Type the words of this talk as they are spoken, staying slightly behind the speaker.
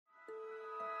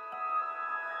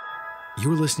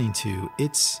You're listening to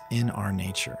It's in Our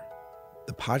Nature,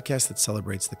 the podcast that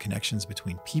celebrates the connections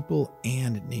between people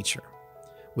and nature,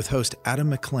 with host Adam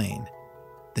McLean,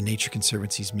 the Nature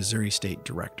Conservancy's Missouri State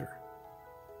Director.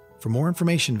 For more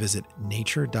information, visit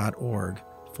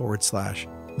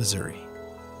nature.org/Missouri.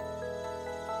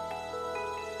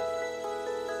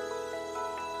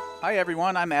 Hi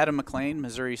everyone, I'm Adam McLean,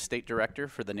 Missouri State Director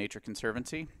for the Nature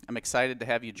Conservancy. I'm excited to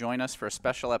have you join us for a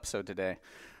special episode today.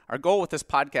 Our goal with this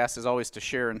podcast is always to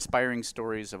share inspiring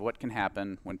stories of what can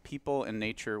happen when people and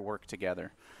nature work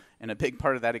together. And a big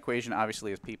part of that equation,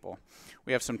 obviously, is people.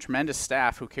 We have some tremendous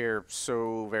staff who care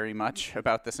so very much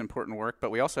about this important work,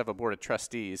 but we also have a board of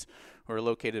trustees who are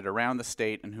located around the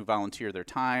state and who volunteer their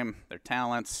time, their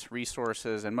talents,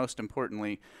 resources, and most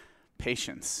importantly,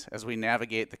 patience as we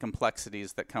navigate the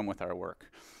complexities that come with our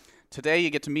work. Today, you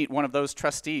get to meet one of those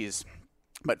trustees.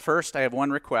 But first, I have one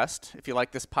request. If you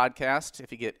like this podcast,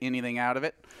 if you get anything out of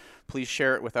it, please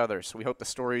share it with others. We hope the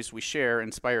stories we share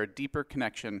inspire a deeper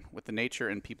connection with the nature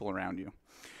and people around you.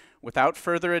 Without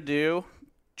further ado,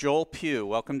 Joel Pugh,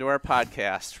 welcome to our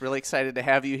podcast. Really excited to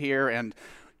have you here. And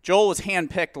Joel was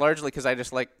handpicked largely because I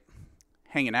just like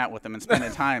hanging out with him and spending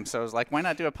time. So I was like, why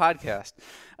not do a podcast?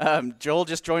 Joel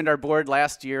just joined our board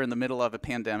last year in the middle of a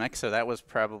pandemic, so that was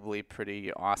probably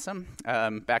pretty awesome.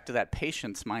 Back to that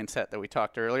patience mindset that we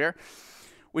talked earlier.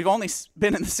 We've only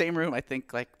been in the same room, I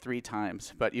think, like 3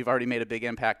 times, but you've already made a big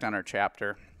impact on our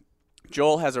chapter.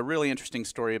 Joel has a really interesting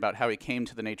story about how he came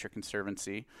to the Nature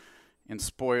Conservancy. And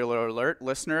spoiler alert,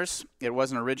 listeners, it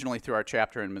wasn't originally through our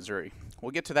chapter in Missouri.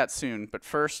 We'll get to that soon, but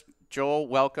first, Joel,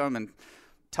 welcome, and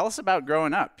tell us about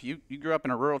growing up. You grew up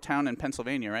in a rural town in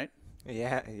Pennsylvania, right?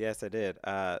 Yes, I did.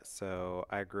 So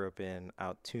I grew up in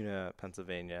Altoona,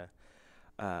 Pennsylvania,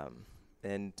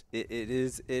 and it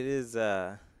is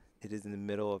in the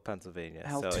middle of Pennsylvania.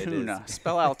 Altoona. So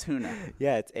spell Altoona.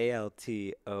 Yeah, it's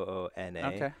Altoona.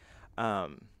 Okay.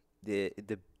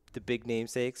 The big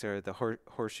namesakes are the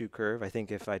Horseshoe Curve. I think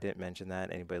if I didn't mention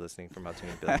that, anybody listening from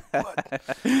Altoona would be like, what?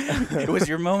 It was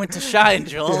your moment to shine,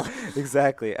 Joel.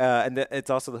 Exactly. And it's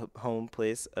also the home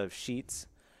place of Sheetz,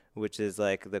 which is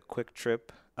like the Quick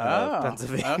Trip of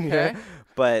Pennsylvania. Okay.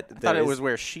 But I thought it was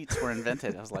where sheets were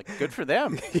invented. I was like, good for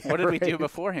them. Yeah, what did we do right.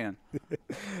 beforehand?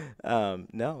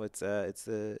 No, it's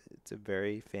a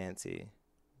very fancy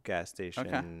gas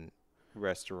station,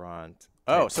 restaurant.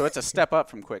 Oh, so it's a step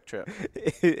up from Quick Trip.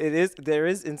 It is. There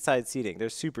is inside seating.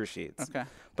 There's super sheets. Okay.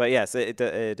 But yes, it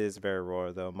is very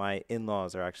rural though. My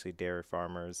in-laws are actually dairy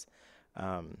farmers.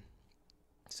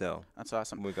 So that's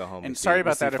awesome. We go home. And sorry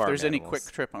about that. If there's any animals.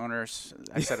 Quick Trip owners,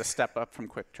 I said a step up from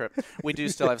Quick Trip. We do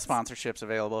still have sponsorships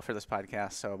available for this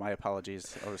podcast, so my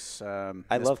apologies. I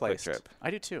love Quick misplaced. Trip.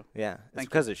 I do too. Yeah, it's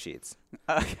because of Sheetz.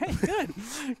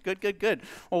 Okay, good.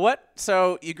 Well,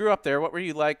 so you grew up there. What were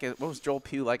you like? What was Joel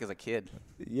Pugh like as a kid?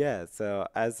 Yeah, so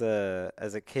as a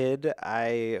kid,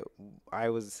 I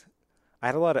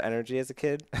had a lot of energy as a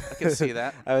kid. I can see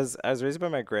that. I was raised by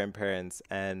my grandparents,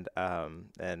 and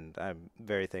I'm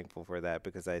very thankful for that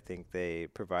because I think they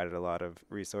provided a lot of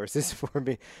resources for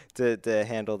me to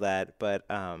handle that. But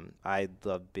I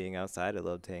loved being outside. I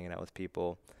loved hanging out with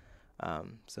people.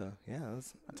 So yeah,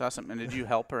 that's awesome. And did you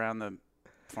help around the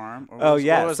farm? What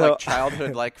was like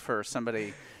childhood like for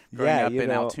somebody growing up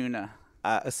in Altoona?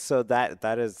 So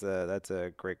that's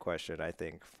a great question, I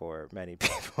think, for many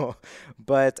people.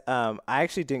 But I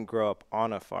actually didn't grow up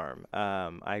on a farm.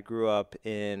 I grew up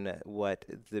in what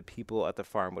the people at the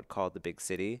farm would call the big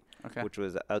city, which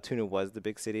was Altoona was the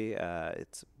big city.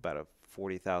 It's about a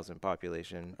 40,000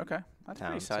 population. Okay, that's town,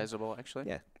 pretty sizable, actually.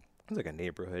 Yeah. It's like a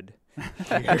neighborhood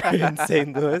here in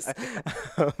St. Louis.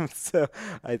 So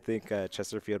I think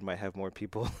Chesterfield might have more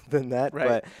people than that.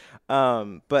 Right.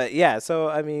 But yeah, so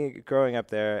I mean, growing up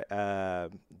there, I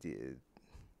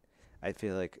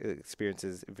feel like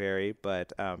experiences vary.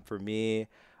 But for me,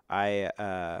 I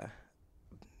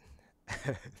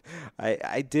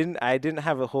didn't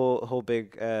have a whole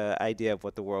big idea of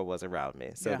what the world was around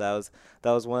me. So that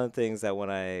was one of the things that when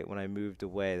I moved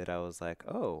away that I was like,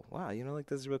 oh wow, like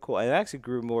this is really cool. And I actually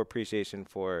grew more appreciation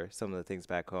for some of the things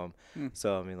back home.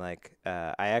 So I mean, like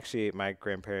my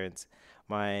grandparents,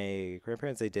 they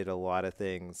did a lot of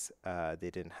things. They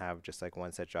didn't have just like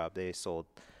one set job. They sold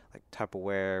like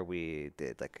Tupperware. We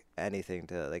did like anything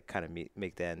to like kind of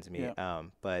make the ends meet. Yeah.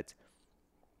 But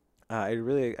I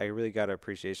really got an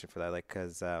appreciation for that, like,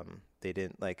 cause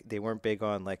they weren't big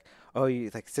on like, oh, you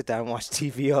like sit down and watch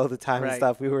TV all the time and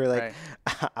stuff. We were like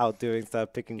out doing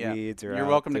stuff, picking weeds. Or you're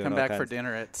welcome to come back for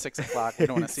dinner at 6:00. We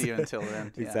don't want to see you until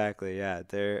then. Exactly. Yeah.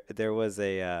 There was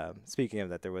a speaking of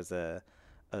that, there was a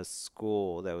a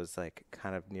school that was like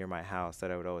kind of near my house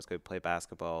that I would always go play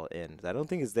basketball in. I don't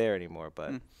think it's there anymore,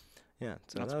 but yeah,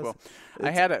 so That's that cool.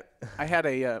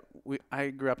 I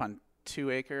grew up on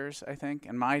 2 acres, I think,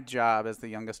 and my job as the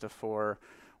youngest of 4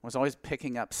 was always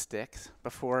picking up sticks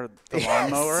before the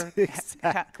lawnmower.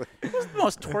 Exactly. It was the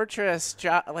most torturous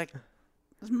job. Like, it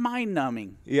was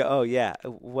mind-numbing. Yeah. Oh, yeah.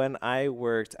 When I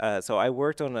worked, so I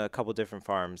worked on a couple different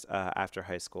farms after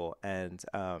high school, and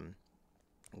the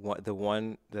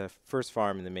first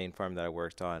farm and the main farm that I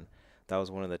worked on, that was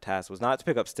one of the tasks, was not to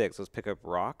pick up sticks, was pick up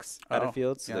rocks out of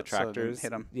fields, so the tractors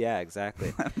hit them. Yeah,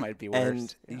 exactly. That might be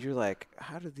worse. And you're like,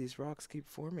 how did these rocks keep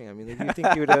forming? I mean, like, you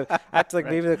think you would have after like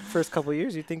maybe the first couple of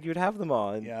years, you think you would have them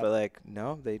all, but like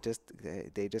no, they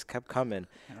just kept coming.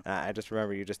 I just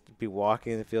remember you just be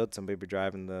walking in the field, somebody be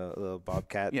driving the little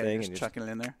bobcat thing, and just chucking it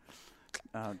in there.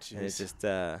 Oh, jeez. And it's just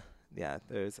yeah,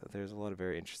 there's a lot of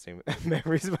very interesting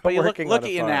memories about but working look on a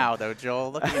at you farm. now, though,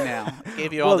 Joel. Look at you now.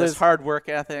 Gave you all this hard work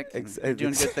ethic. You're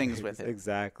doing good things with it.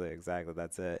 Exactly.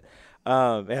 That's it.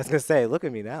 I was gonna say, look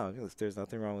at me now. There's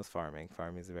nothing wrong with farming.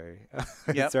 Farming is very,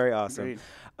 it's very awesome.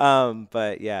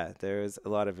 But yeah, there's a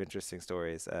lot of interesting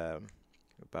stories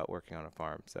about working on a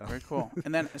farm. So very cool.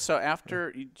 And then, so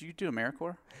after, do you do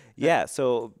AmeriCorps? Yeah.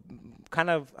 So kind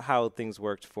of how things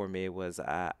worked for me was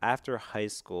after high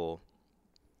school,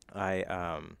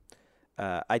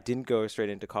 I didn't go straight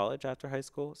into college after high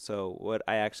school. So what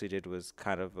I actually did was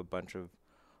kind of a bunch of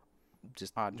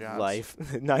just odd jobs.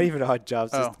 Life, not even odd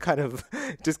jobs, just kind of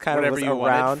whatever was you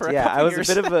around. For yeah, I was years.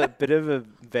 a bit of a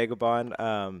vagabond,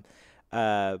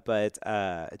 but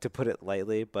to put it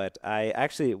lightly. But I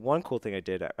actually, one cool thing I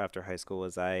did after high school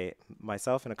was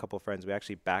myself and a couple of friends, we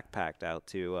actually backpacked out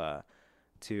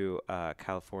to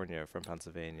California from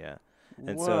Pennsylvania.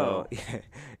 And Whoa. so,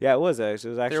 yeah, it was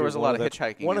actually there was a lot of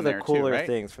hitchhiking. One of the cooler too, right?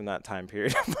 things from that time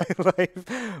period of my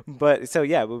life. But so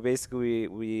yeah, but basically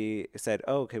we said,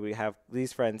 oh, okay, we have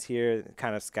these friends here,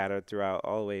 kind of scattered throughout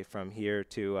all the way from here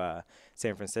to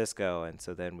San Francisco, and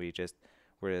so then it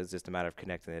was just a matter of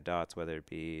connecting the dots, whether it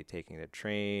be taking a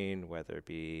train, whether it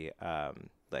be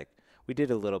like we did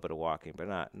a little bit of walking,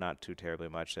 but not too terribly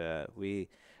much. We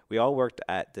all worked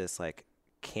at this like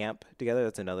camp together.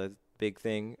 That's another big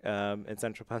thing in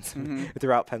central Pennsylvania,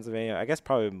 throughout Pennsylvania. I guess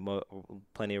probably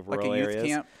plenty of rural like a youth areas.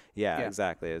 Camp? Yeah,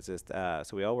 exactly. It's just so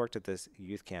we all worked at this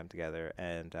youth camp together,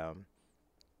 and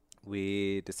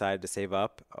we decided to save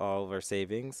up all of our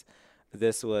savings.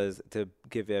 This was to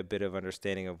give you a bit of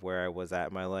understanding of where I was at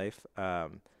in my life.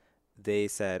 They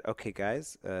said, "Okay,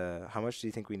 guys, how much do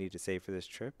you think we need to save for this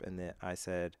trip?" And then I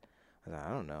said,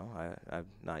 I don't know. I'm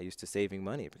not used to saving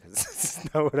money because this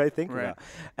is not what I think about.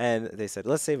 And they said,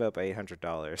 let's save up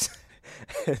 $800.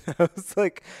 And I was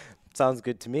like, sounds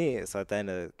good to me. So at the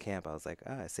end of camp, I was like,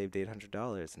 I saved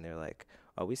 $800. And they're like,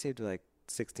 oh, we saved like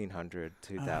 $1,600,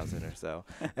 $2,000 or so.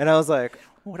 And I was like,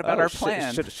 what about our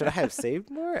plan? Should I have saved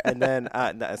more? And then,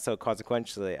 so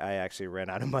consequentially, I actually ran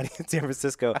out of money in San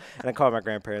Francisco, and I called my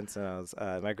grandparents, and I was,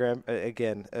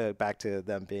 back to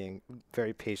them being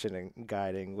very patient and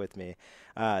guiding with me.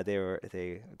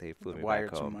 They flew me back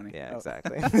home. Some money. Yeah,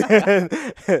 exactly.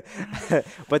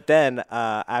 But then,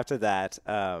 after that,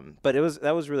 but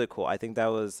that was really cool. I think that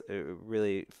was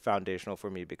really foundational for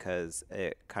me because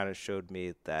it kind of showed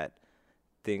me that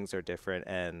things are different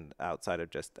and outside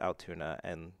of just Altoona.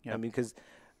 And I mean, because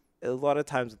a lot of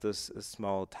times with those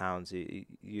small towns, you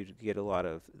get a lot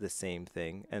of the same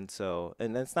thing. And so,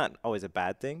 and that's not always a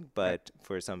bad thing, but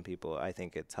for some people, I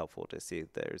think it's helpful to see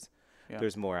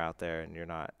there's more out there and you're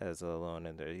not as alone,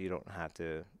 and you don't have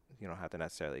to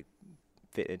necessarily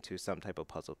fit into some type of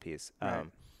puzzle piece.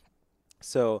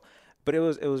 So, but it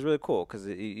was really cool because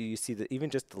you see that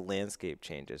even just the landscape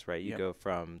changes, right? You go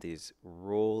from these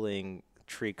rolling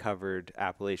tree-covered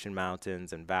Appalachian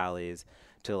mountains and valleys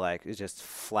to like it's just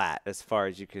flat as far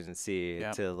as you can see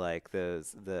to like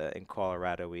in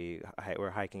Colorado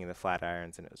we're hiking in the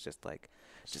Flatirons, and it was just like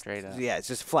straight up. Yeah, it's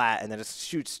just flat, and then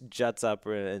it juts up,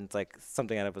 and it's like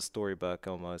something out of a storybook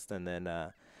almost, and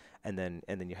then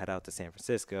you head out to San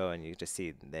Francisco, and you just see,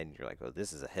 and then you're like, oh,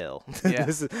 this is a hill.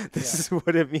 This is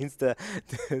what it means to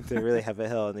really have a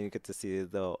hill, and then you get to see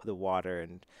the water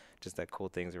and just the cool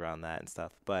things around that and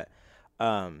stuff. But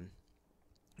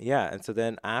and so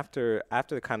then after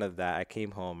kind of that, I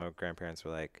came home. My grandparents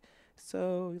were like,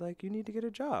 so like you need to get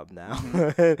a job now.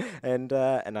 And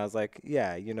I was like,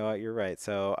 yeah, you know what, you're right.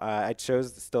 So I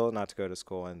chose still not to go to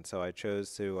school, and so I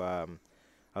chose to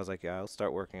I was like, yeah, I'll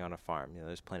start working on a farm.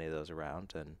 There's plenty of those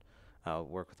around, and I'll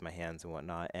work with my hands and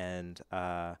whatnot. And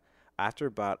after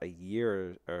about a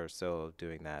year or so of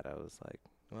doing that, I was like,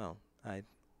 well,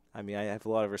 I mean, I have a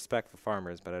lot of respect for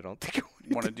farmers, but I don't think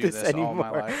I want to do this anymore. all my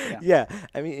life. Yeah.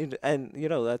 I mean, and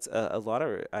that's I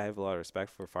have a lot of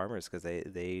respect for farmers because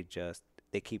they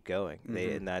keep going.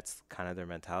 And that's kind of their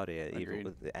mentality. Agreed. Even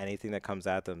with anything that comes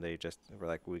at them, we're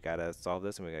like, we got to solve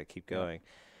this and we got to keep going.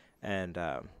 And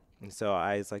so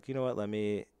I was like, you know what, let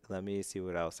me see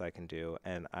what else I can do.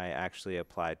 And I actually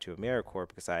applied to AmeriCorps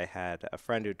because I had a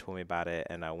friend who told me about it,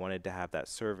 and I wanted to have that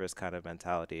service kind of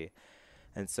mentality.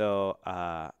 And so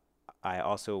I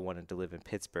also wanted to live in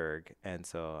Pittsburgh, and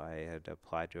so I had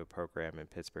applied to a program in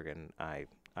Pittsburgh, and I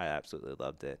absolutely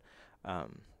loved it.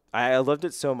 I loved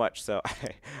it so much, so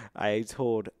I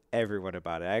told everyone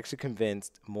about it. I actually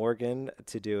convinced Morgan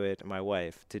to do it, my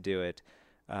wife, to do it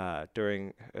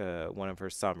during one of her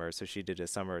summers. So she did a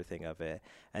summer thing of it.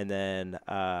 And then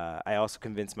I also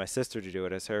convinced my sister to do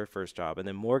it as her first job. And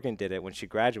then Morgan did it when she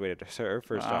graduated as her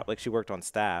first job. Like, she worked on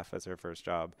staff as her first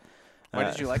job. Why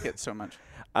did you like it so much?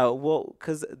 Well,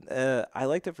 because I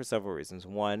liked it for several reasons.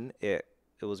 One, it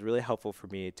was really helpful for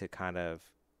me to kind of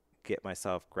get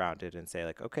myself grounded and say,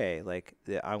 like, okay, like,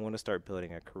 I want to start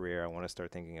building a career. I want to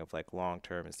start thinking of, like, long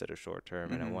term instead of short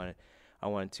term. And I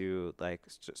want to, like,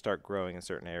 start growing in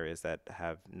certain areas that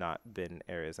have not been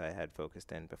areas I had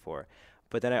focused in before.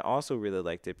 But then I also really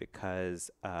liked it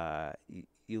because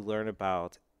you learn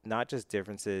about not just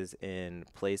differences in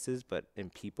places, but in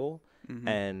people,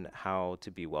 and how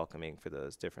to be welcoming for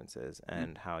those differences,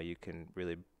 and how you can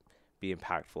really be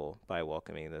impactful by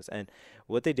welcoming those. And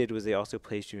what they did was they also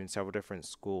placed you in several different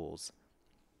schools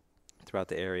throughout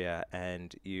the area,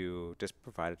 and you just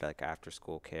provided, like, after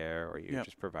school care, or you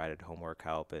just provided homework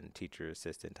help and teacher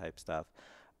assistant type stuff.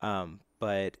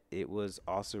 But it was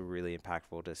also really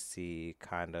impactful to see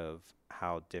kind of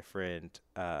how different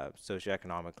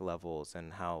socioeconomic levels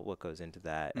and what goes into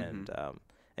that, and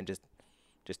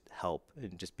just help,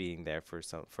 and just being there for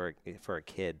a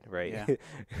kid, right? Yeah.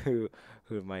 who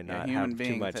might not have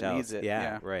too much else.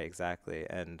 Yeah, right, exactly.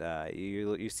 And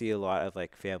you see a lot of,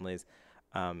 like, families.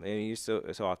 And you're so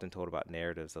often told about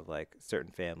narratives of, like,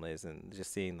 certain families, and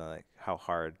just seeing like how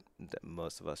hard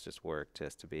most of us just work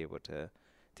just to be able to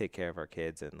take care of our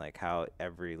kids, and, like, how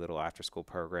every little after school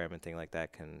program and thing like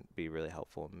that can be really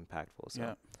helpful and impactful. So.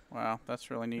 Yeah. Wow,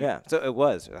 that's really neat. Yeah. So it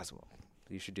was.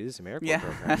 You should do this AmeriCorps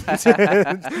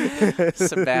program.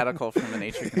 Sabbatical from the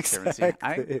Nature Conservancy.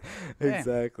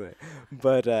 Exactly.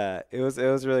 But it was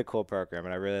a really cool program,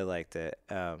 and I really liked it.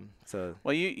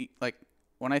 Well, you like,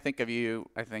 when I think of you,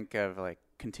 I think of, like,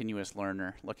 continuous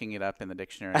learner, looking it up in the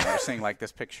dictionary and seeing, like,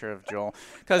 this picture of Joel,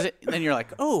 because then you're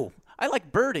like, oh, I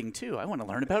like birding too. I want to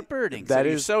learn about birding.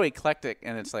 You're so eclectic,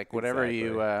 and it's like whatever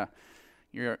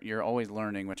you're always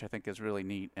learning, which I think is really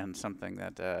neat, and something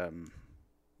that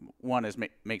one is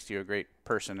makes you a great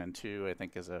person, and two, I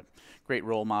think, is a great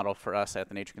role model for us at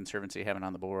the Nature Conservancy, having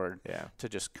on the board to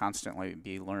just constantly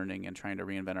be learning and trying to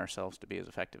reinvent ourselves to be as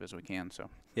effective as we can.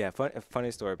 So a funny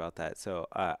story about that. So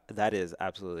that is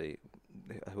absolutely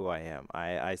who I am.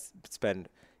 I spend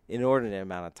inordinate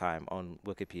amount of time on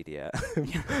Wikipedia.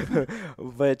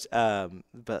 But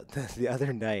the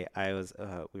other night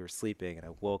we were sleeping, and I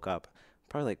woke up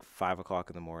probably like 5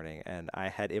 o'clock in the morning, and I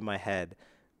had in my head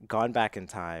gone back in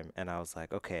time, and I was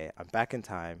like, okay, I'm back in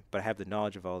time, but I have the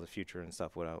knowledge of all the future and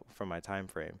stuff from my time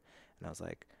frame. And I was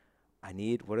like,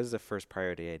 what is the first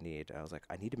priority I need? And I was like,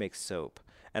 I need to make soap.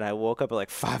 And I woke up at like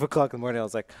 5 o'clock in the morning. I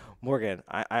was like, Morgan,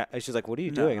 she's like, what are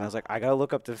you doing? And I was like, I got to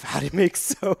look up how to make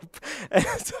soap. And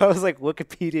so I was like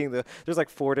Wikipediaing there's like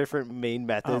 4 different main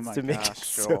methods to make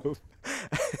soap.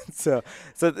 so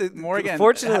Morgan,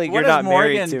 fortunately, you're not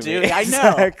married to me. I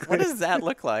know. Exactly. What does that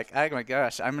look like? Oh my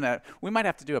gosh, we might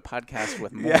have to do a podcast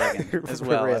with Morgan as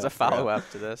well as a follow up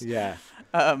to this. Yeah.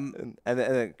 And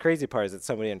the crazy part is that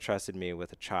somebody entrusted me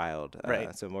with a child.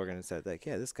 Right. So Morgan said, like,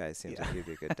 yeah, this guy seems like he'd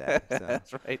be a good dad. So.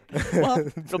 That's right. Well,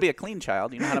 it'll be a clean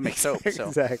child. You know how to make soap. So.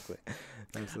 Exactly.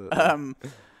 Absolutely.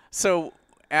 So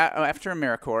after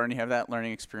AmeriCorps, and you have that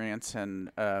learning experience,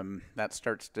 and that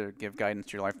starts to give guidance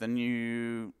to your life, then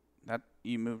you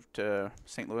moved to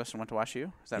St. Louis and went to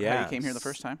WashU? Is that how you came here the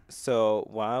first time? So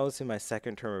while I was in my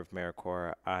second term of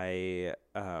AmeriCorps,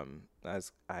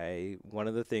 one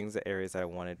of the areas I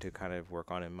wanted to kind of work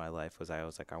on in my life was I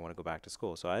was like, I want to go back to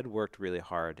school. So I had worked really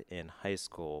hard in high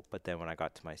school, but then when I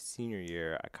got to my senior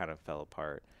year, I kind of fell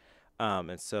apart.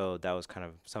 And so that was kind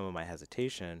of some of my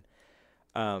hesitation.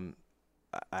 In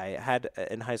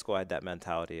high school, I had that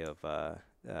mentality of,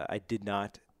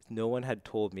 no one had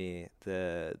told me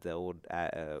the old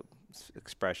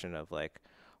expression of, like,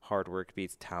 hard work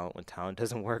beats talent when talent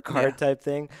doesn't work hard type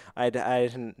thing. I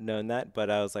hadn't known that, but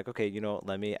I was like, okay,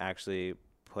 let me actually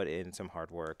put in some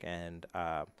hard work and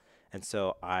And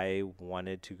so I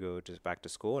wanted to go just back to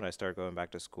school, and I started going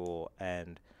back to school.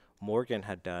 And Morgan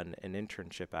had done an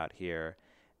internship out here,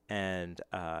 and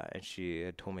she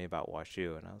had told me about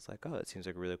WashU, and I was like, oh, it seems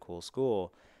like a really cool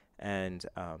school. And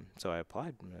so I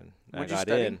applied, and I got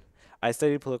in. I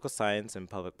studied political science and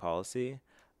public policy,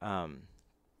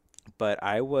 but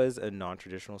I was a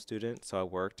non-traditional student, so I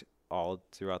worked all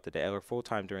throughout the day. I worked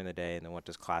full-time during the day and then went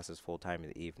to classes full-time in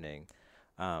the evening.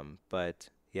 But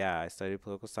yeah, I studied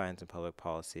political science and public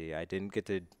policy. I didn't get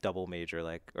to double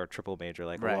major or triple major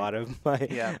like a lot of my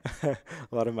a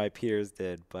lot of my peers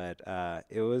did, but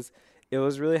it was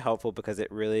really helpful because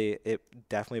it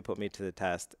definitely put me to the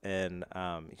test, and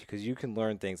because you can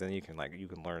learn things and you can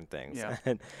learn things,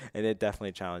 and it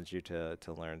definitely challenged you to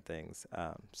learn things.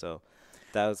 So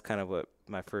that was kind of what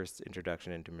my first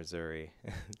introduction into Missouri.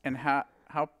 And how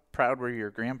proud were your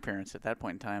grandparents at that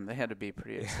point in time? They had to be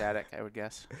pretty ecstatic, I would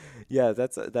guess. Yeah,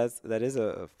 that is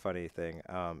a funny thing,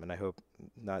 and I hope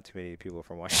not too many people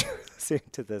from Washington are listening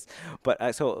to this. But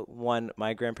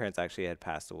my grandparents actually had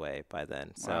passed away by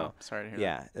then. So wow, sorry to hear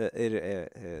that. Yeah, it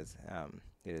is.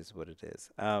 It is what it is.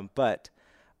 But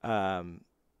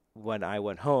when I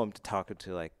went home to talk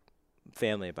to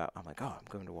family about, I'm like, oh, I'm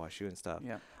going to WashU and stuff.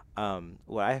 Yeah.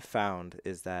 What I found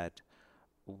is that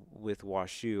with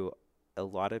WashU, a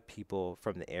lot of people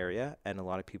from the area and a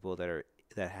lot of people that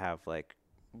have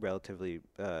relatively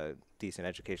decent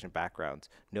education backgrounds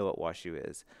know what WashU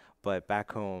is, but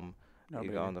back home,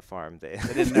 you go on the farm, they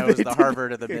didn't know it was the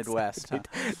Harvard of the Midwest. Huh?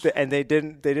 And they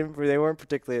weren't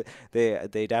particularly.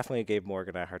 They definitely gave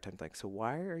Morgan a hard time, so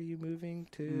why are you moving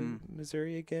to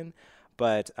Missouri again?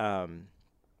 But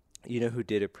you know who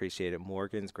did appreciate it?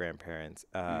 Morgan's grandparents.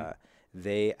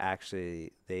 They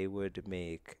would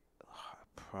make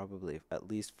probably at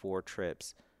least 4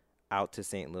 trips out to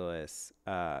St. Louis,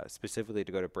 specifically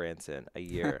to go to Branson a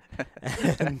year.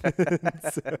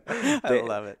 I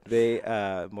love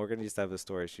it. Morgan used to have a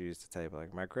story she used to tell you about,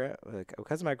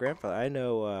 because of my grandfather, I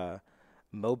know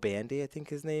Mo Bandy, I think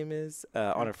his name is,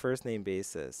 on a first name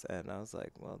basis. And I was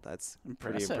like, well, that's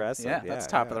pretty impressive. Yeah, that's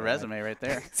top of the resume right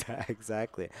there.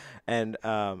 Exactly. And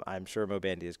I'm sure Mo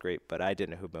Bandy is great, but I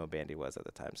didn't know who Mo Bandy was at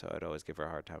the time, so I'd always give her a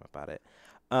hard time about it.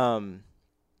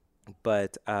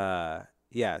 But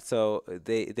yeah, so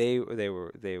they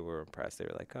were impressed. They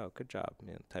were like, oh, good job,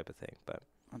 type of thing. But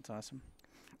that's awesome.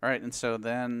 All right, and so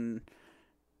then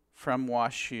from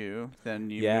WashU, then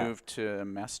you moved to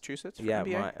Massachusetts for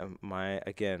MBA? my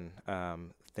again,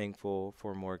 thankful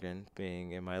for Morgan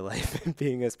being in my life and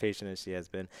being as patient as she has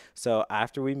been. So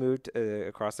after we moved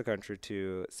across the country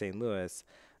to St. Louis,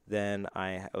 then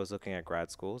I was looking at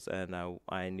grad schools, and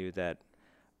I knew that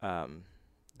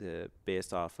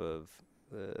based off of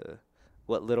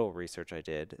what little research I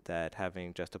did, that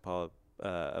having just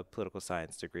a political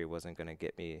science degree wasn't going to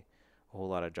get me a whole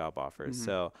lot of job offers.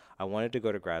 So I wanted to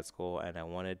go to grad school, and I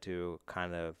wanted to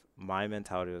my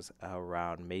mentality was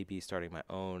around maybe starting my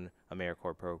own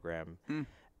AmeriCorps program.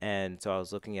 And so I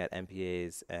was looking at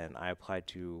MBAs, and I applied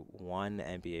to one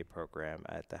MBA program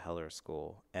at the Heller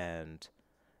School, and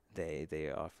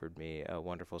they offered me a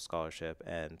wonderful scholarship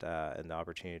and the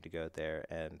opportunity to go there,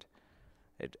 and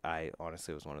I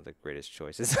honestly was one of the greatest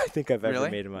choices I think I've ever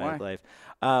made in my life.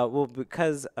 Well,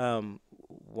 because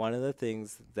one of the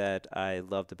things that I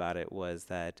loved about it was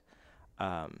that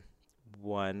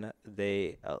one,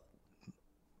 they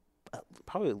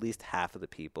probably at least half of the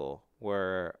people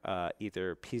were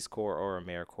either Peace Corps or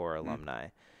AmeriCorps alumni,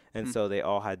 and so they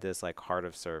all had this heart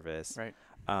of service. Right.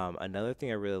 Another thing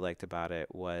I really liked about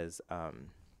it was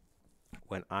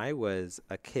when I was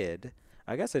a kid.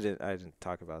 I guess I didn't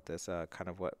talk about this. Kind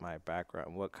of what my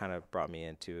background, what kind of brought me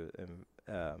into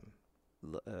the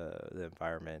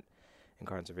environment and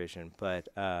conservation. But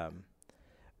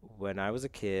when I was a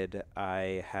kid,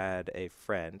 I had a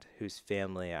friend whose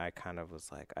family I kind of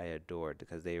was I adored,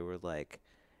 because they were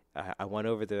I went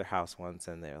over to their house once,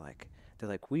 and they're like,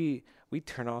 we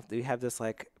turn off, we have this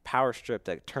power strip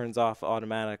that turns off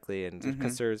automatically and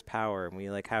conserves power, and we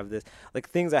have this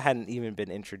things I hadn't even been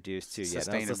introduced to yet.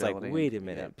 And I was just wait a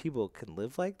minute, people can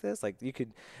live like this? You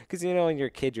could, because when you're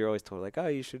a kid, you're always told oh,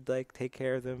 you should take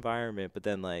care of the environment, but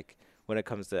then when it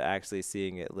comes to actually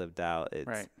seeing it lived out, it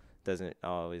doesn't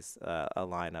always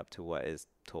align up to what is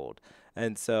told.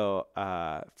 And so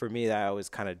for me, that I always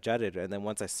kind of judged. And then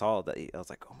once I saw that, I was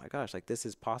like, oh my gosh, this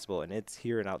is possible. And it's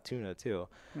here in Altoona too.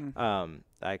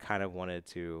 I kind of wanted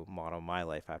to model my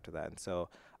life after that. And so,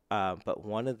 but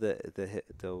one of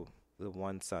the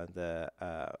one son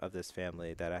of this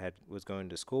family that I was going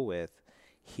to school with,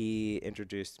 he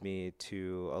introduced me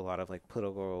to a lot of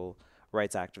political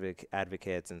rights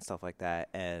advocates and stuff like that.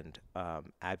 And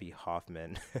Abby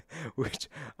Hoffman, which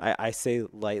I say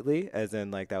lightly, as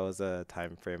in like that was a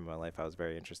time frame in my life I was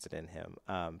very interested in him.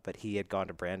 But he had gone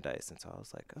to Brandeis, and so I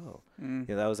was like, oh,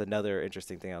 that was another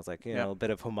interesting thing. I was like, a bit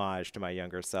of homage to my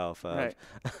younger self of,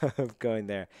 of going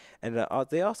there. And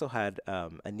they also had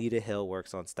Anita Hill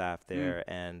works on staff there,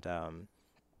 and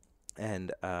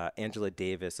Angela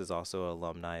Davis is also an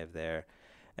alumni of there.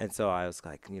 And so I was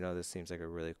like, this seems like a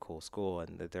really cool school,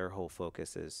 and their whole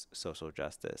focus is social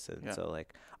justice. And so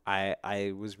like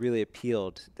I was really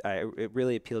appealed. It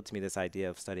really appealed to me, this idea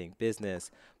of studying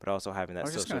business, but also having that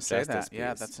social justice piece. I was just going to say that.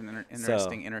 Yeah, that's an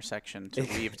interesting intersection to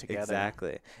weave together.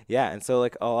 Exactly. Yeah, and so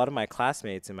like a lot of my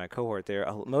classmates in my cohort there,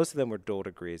 most of them were dual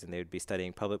degrees, and they would be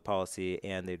studying public policy,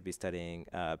 and they'd be studying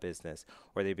business,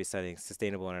 or they'd be studying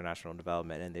sustainable international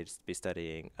development, and they'd just be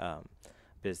studying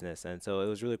business. And so it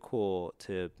was really cool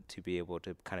to be able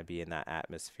to kind of be in that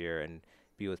atmosphere and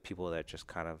be with people that just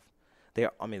kind of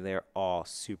they're all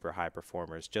super high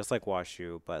performers, just like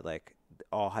WashU, but like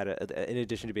all had in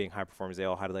addition to being high performers, they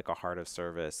all had like a heart of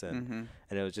service, and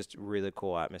and it was just really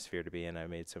cool atmosphere to be in. I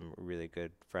made some really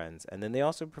good friends, and then they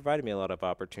also provided me a lot of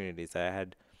opportunities that I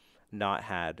had not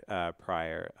had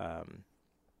prior.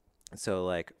 So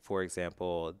like, for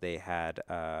example, they had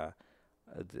the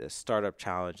startup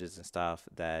challenges and stuff,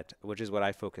 which is what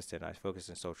I focused in. I focused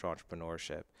in social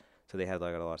entrepreneurship. So they had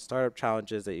like a lot of startup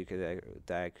challenges that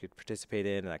I could participate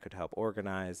in, and I could help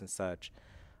organize and such.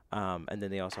 And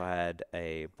then they also had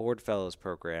a board fellows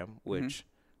program, which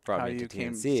brought me to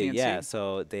TNC. Yeah,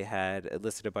 so they had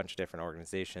listed a bunch of different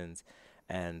organizations.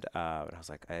 And I was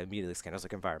like, I immediately scanned. I was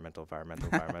like, environmental.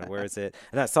 Where is it?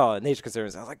 And I saw Nature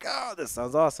Conservancy. I was like, oh, this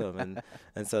sounds awesome.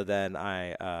 And so then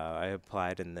I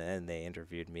applied, and they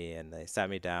interviewed me, and they sat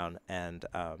me down, and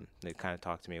they kind of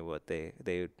talked to me what they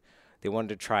wanted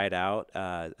to try it out.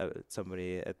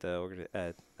 Somebody at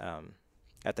the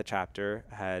chapter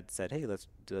had said, hey, let's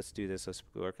do this. Let's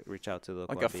reach out to the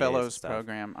local like a fellows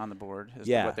program on the board is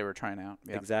what they were trying out.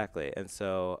 Yep. Exactly. And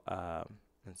so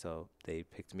they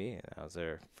picked me, and I was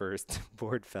their first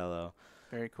board fellow.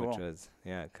 Very cool. Which was,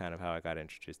 kind of how I got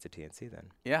introduced to TNC then.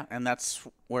 Yeah, and that's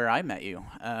where I met you,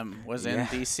 was in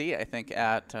D.C., I think,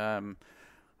 at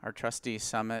our trustee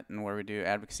summit, and where we do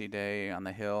Advocacy Day on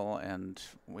the Hill, and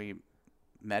we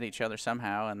met each other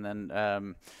somehow, and then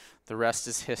the rest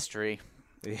is history.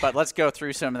 Yeah. But let's go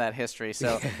through some of that history.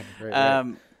 So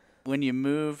right. When you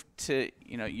moved to,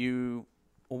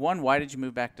 why did you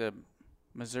move back to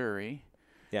Missouri?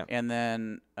 Yeah. And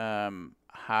then why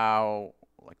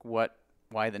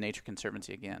the Nature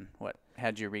Conservancy again? What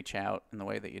had you reach out in the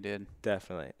way that you did?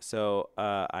 Definitely. So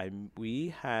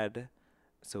we have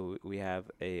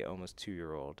a almost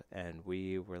 2-year-old, and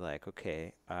we were like,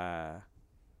 okay, I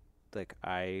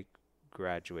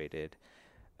graduated.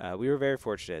 We were very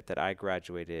fortunate that I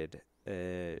graduated.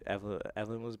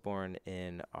 Evelyn was born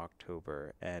in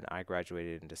October, and I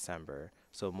graduated in December.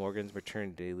 So Morgan's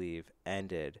maternity leave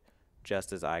ended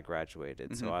just as I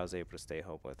graduated, so I was able to stay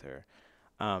home with her.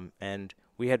 And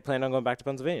we had planned on going back to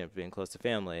Pennsylvania, being close to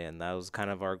family, and that was kind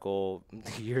of our goal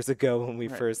years ago when we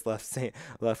first left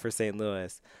for St.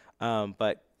 Louis.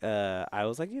 But I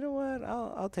was like, you know what?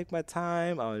 I'll take my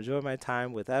time. I'll enjoy my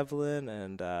time with Evelyn,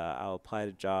 and I'll apply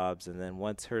to jobs. And then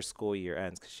once her school year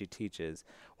ends, because she teaches,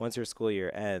 once her school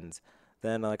year ends,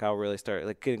 then I'll really start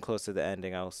getting close to the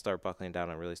ending. I'll start buckling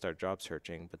down and really start job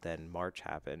searching. But then March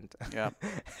happened,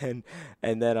 and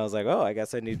then I was like, oh, I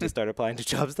guess I need to start applying to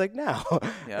jobs now.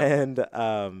 And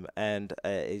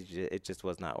it just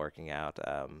was not working out.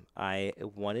 I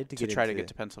wanted to get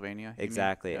to Pennsylvania.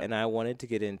 Exactly, and I wanted to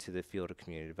get into the field of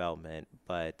community development,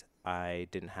 but I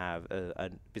didn't have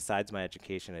besides my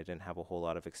education, I didn't have a whole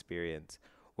lot of experience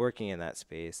working in that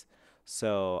space.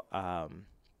 So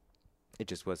it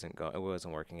just wasn't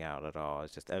working out at all.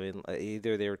 It's just,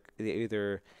 either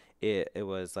it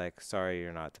was like, sorry,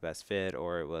 you're not the best fit,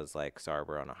 or it was like, sorry,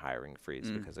 we're on a hiring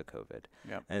freeze because of COVID.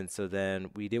 Yep. And so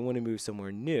then we didn't want to move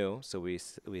somewhere new, so we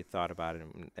thought about it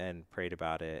and prayed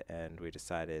about it, and we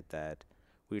decided that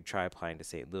we would try applying to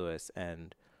St. Louis.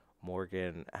 And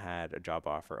Morgan had a job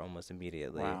offer almost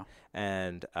immediately. Wow.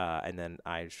 And then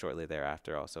I shortly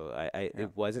thereafter also. It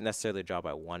wasn't necessarily a job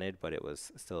I wanted, but it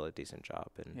was still a decent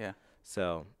job. And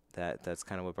so that's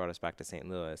kind of what brought us back to St.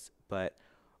 Louis. But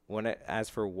as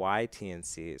for why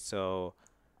TNC, so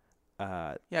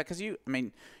because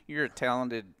you're a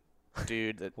talented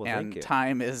dude that and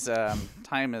time is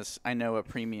I know a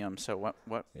premium. So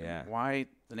why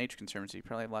the Nature Conservancy? You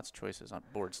probably have lots of choices on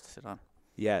boards to sit on.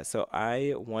 Yeah, so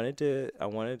I wanted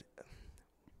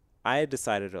I had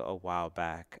decided a while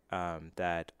back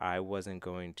that I wasn't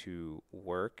going to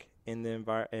work in the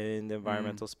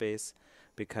environmental space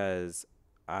because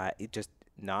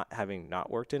having not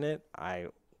worked in it, I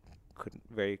could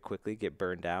very quickly get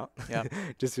burned out. Yeah.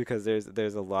 Just because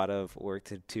there's a lot of work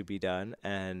to be done,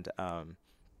 and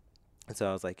so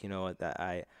I was like, you know what, that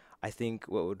I think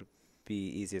what would be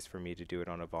easiest for me to do it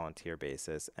on a volunteer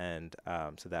basis, and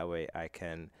so that way I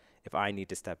can, if I need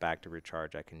to step back to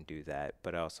recharge, I can do that,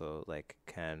 but also like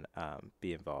can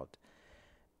be involved,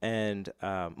 and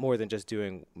more than just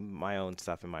doing my own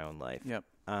stuff in my own life. Yep.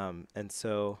 And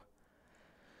so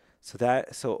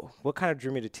what kind of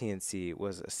drew me to TNC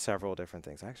was several different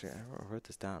things. Actually, I wrote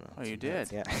this down. Oh, you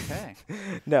did? Yeah. Okay.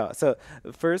 No. So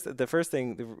the first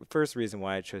reason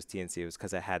why I chose TNC was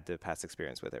because I had the past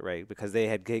experience with it, right? Because they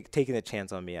had taken a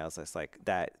chance on me. I was just like,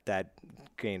 that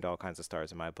gained all kinds of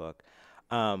stars in my book.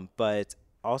 But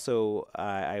also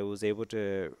I was able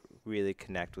to really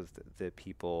connect with the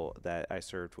people that I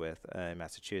served with in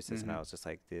Massachusetts. And I was just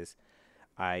like this.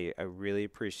 I really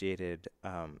appreciated,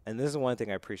 and this is one thing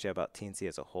I appreciate about TNC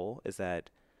as a whole, is that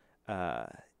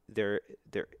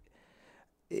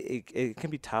it can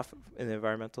be tough in the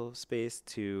environmental space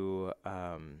to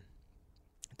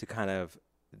kind of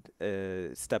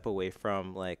step away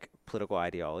from like political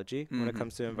ideology when it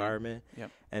comes to environment. Yep.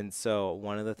 And so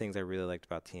one of the things I really liked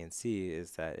about TNC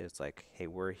is that it's like, hey,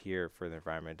 we're here for the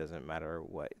environment. It doesn't matter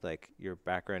what like your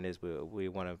background is. We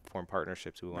want to form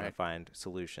partnerships. We want to find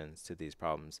solutions to these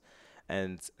problems.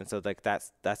 And so like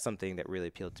that's something that really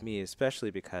appealed to me,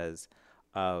 especially because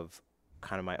of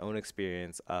kind of my own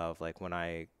experience of like when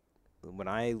I'm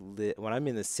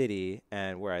in the city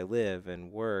and where I live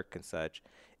and work and such,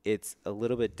 it's a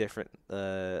little bit different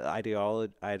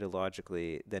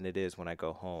ideologically than it is when I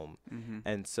go home.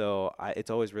 And so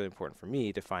it's always really important for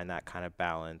me to find that kind of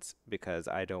balance, because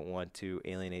I don't want to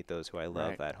alienate those who I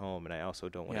love at home, and I also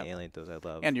don't want to alienate those I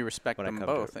love. And you respect them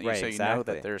both. And so you know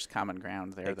that there's common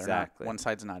ground there. Exactly. One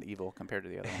side's not evil compared to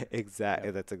the other one. Exactly.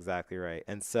 Yep. That's exactly right.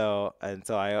 And so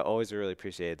I always really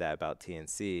appreciated that about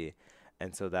TNC.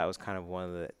 And so that was kind of one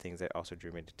of the things that also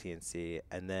drew me to TNC.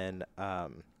 And then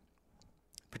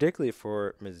particularly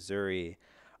for Missouri,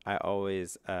 I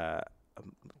always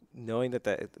knowing that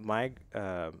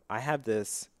I have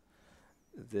this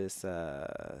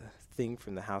thing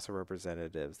from the House of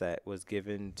Representatives that was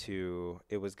given to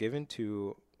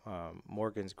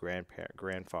Morgan's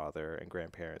grandfather and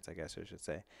grandparents, I guess I should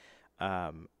say.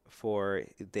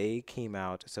 They came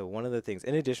out. So one of the things,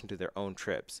 in addition to their own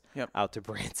trips out to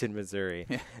Branson, Missouri,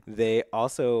 they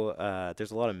also,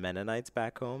 there's a lot of Mennonites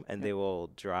back home, and they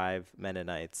will drive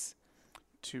Mennonites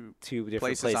to different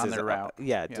places on their route.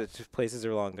 To places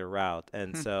along their route.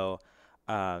 And so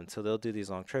they'll do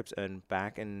these long trips. And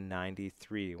back in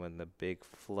 '93, when the big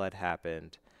flood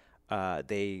happened,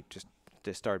 they just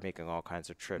started making all kinds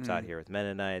of trips out here with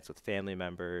Mennonites, with family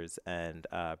members, and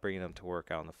bringing them to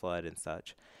work out on the flood and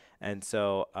such. And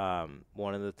so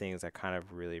one of the things I kind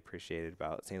of really appreciated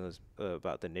about St. Louis,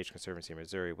 about the Nature Conservancy in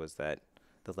Missouri, was that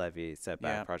the levee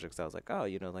setback projects. I was like, oh,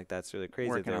 like that's really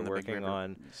crazy.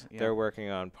 They're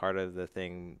working on part of the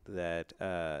thing that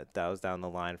was down the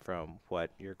line from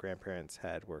what your grandparents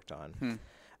had worked on.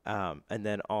 And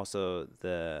then also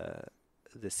the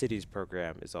city's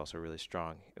program is also really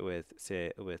strong with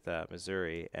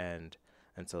Missouri, and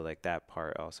so like that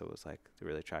part also was like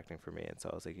really attracting for me. And so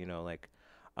I was like, like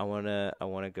I wanna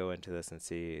go into this and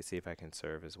see if I can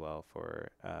serve as well for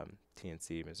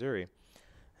TNC Missouri.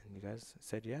 And you guys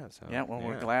said so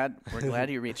we're glad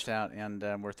you reached out, and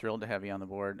we're thrilled to have you on the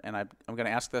board. And I'm going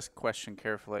to ask this question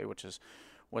carefully, which is,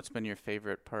 what's been your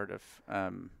favorite part of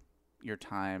your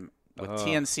time with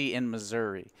TNC in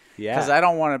Missouri? Because I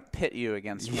don't want to pit you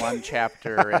against one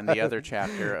chapter and the other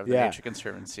chapter of the Nature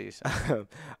Conservancy. So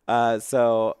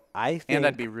I think, and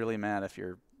I'd be really mad if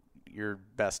your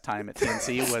best time at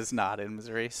TNC was not in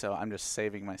Missouri, so I'm just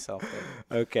saving myself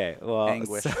the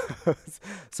anguish.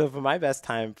 So for my best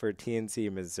time for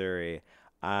TNC Missouri,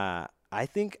 I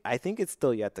think it's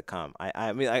still yet to come.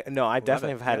 I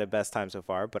definitely have had a best time so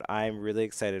far, but I'm really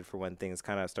excited for when things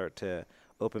kind of start to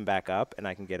open back up and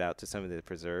I can get out to some of the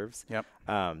preserves.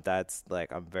 That's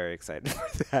like, I'm very excited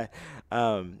for that.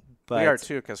 But we are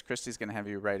too, because Christy's going to have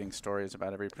you writing stories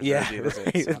about every preserve you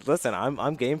visit. So. Listen,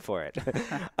 I'm game for it.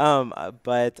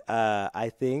 But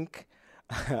I think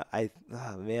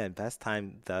best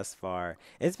time thus far.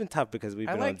 It's been tough because we've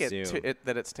been on Zoom.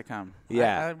 That it's to come.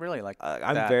 Yeah, I really like.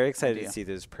 I'm very excited to see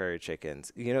those prairie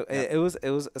chickens. It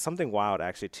was something wild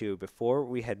actually too. Before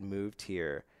we had moved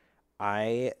here,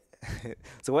 so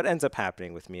what ends up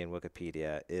happening with me in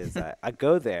Wikipedia is I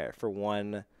go there for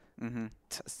one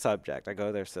subject. I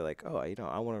go there so like, oh, I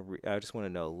just want to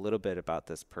know a little bit about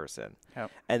this person.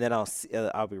 Yep. And then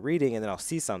I'll be reading, and then I'll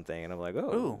see something, and I'm like,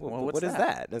 oh, what is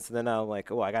that? And so then I'm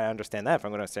like, oh, I gotta understand that if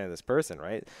I'm gonna understand this person,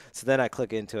 right? So then I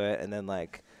click into it, and then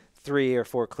like 3 or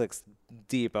 4 clicks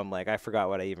deep, I'm like, I forgot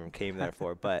what I even came there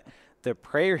for. But the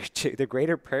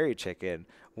Greater Prairie Chicken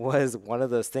was one of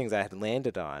those things I had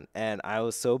landed on, and I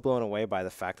was so blown away by the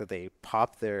fact that they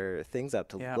popped their things up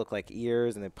to look like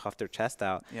ears, and they puffed their chest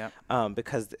out.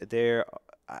 Because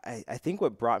I think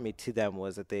what brought me to them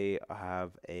was that they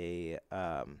have a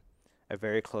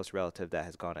very close relative that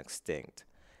has gone extinct,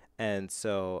 and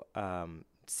so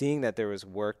seeing that there was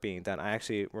work being done, I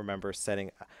actually remember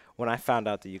when I found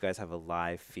out that you guys have a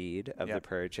live feed of the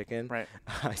Prairie Chicken, right.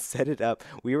 I set it up.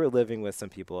 We were living with some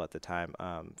people at the time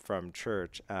from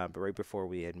church, but right before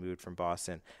we had moved from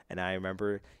Boston, and I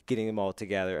remember getting them all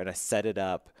together, and I set it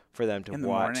up for them to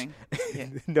watch. In the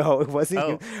morning? No, it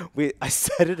wasn't. I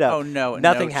set it up. Oh, no.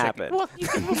 Nothing happened. Well, you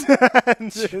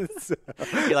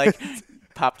like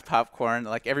popped popcorn.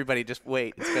 Like, everybody just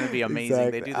wait. It's going to be amazing.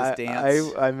 Exactly. They do this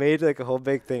dance. I made like a whole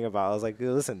big thing about it. I was like,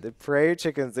 listen, the Prairie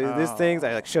Chickens, these things.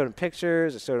 I like showed them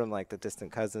pictures. I showed them like the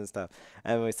distant cousin stuff.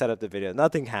 And when we set up the video,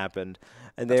 nothing happened.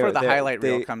 And that's where the highlight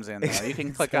reel comes in. Though. You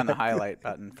can click on the highlight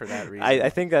button for that reason. I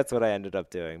think that's what I ended up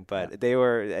doing. But they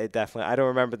were definitely, I don't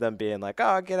remember them being like,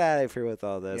 oh, get out of here with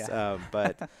all this. Yeah.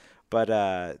 But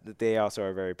they also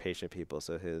are very patient people,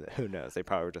 so who knows? They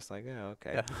probably were just like, oh,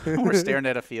 okay. Yeah. We're staring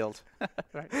at a field.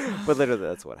 Right. But literally,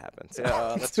 that's what happened. So.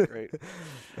 Yeah, that's great.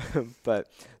 But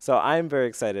so I'm very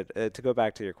excited to go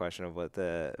back to your question of what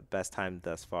the best time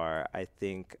thus far. I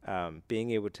think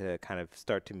being able to kind of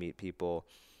start to meet people,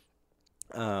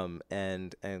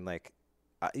 and like,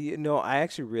 I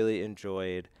actually really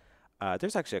enjoyed.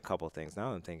 There's actually a couple things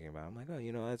now I'm thinking about. I'm like,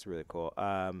 oh, that's really cool.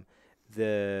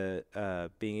 The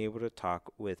being able to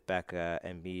talk with Becca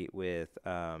and meet with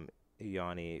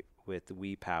Yanni with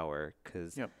WePower,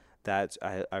 because that's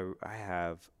I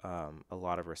have a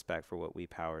lot of respect for what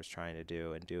WePower is trying to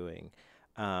do and doing,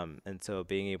 and so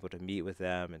being able to meet with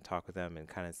them and talk with them and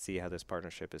kind of see how this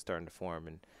partnership is starting to form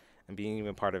and being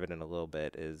even part of it in a little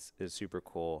bit is super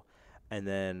cool. And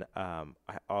then I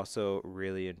also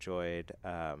really enjoyed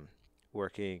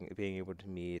being able to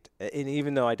meet, and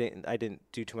even though I didn't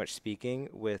do too much speaking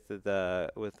with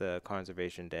the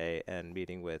Conservation Day and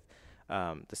meeting with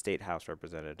the State House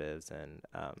representatives and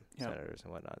senators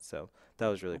and whatnot, so that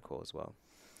was really cool as well.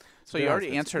 So you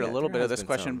already answered a little bit of this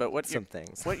question, but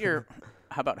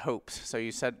how about hopes? So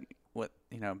you said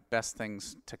best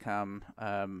things to come.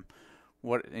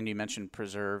 And you mentioned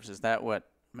preserves. Is that what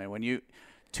when you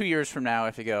 2 years from now,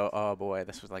 if you go, oh boy,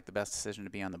 this was like the best decision to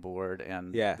be on the board,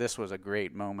 and this was a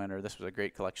great moment, or this was a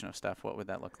great collection of stuff, what would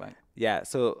that look like? Yeah,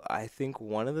 so I think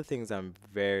one of the things I'm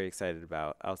very excited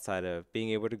about, outside of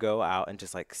being able to go out and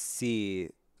just like see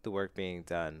the work being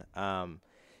done,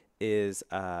 is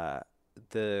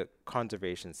the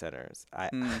conservation centers.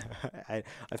 I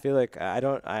feel like I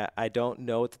don't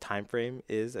know what the time frame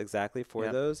is exactly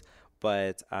for those.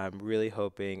 But I'm really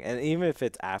hoping, and even if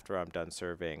it's after I'm done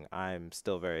serving, I'm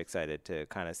still very excited to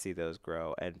kind of see those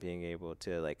grow and being able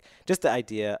to, like, just the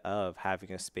idea of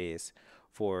having a space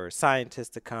for scientists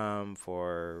to come,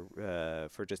 for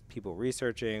just people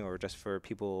researching, or just for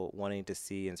people wanting to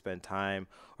see and spend time,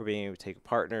 or being able to take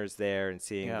partners there and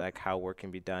seeing like how work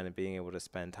can be done and being able to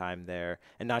spend time there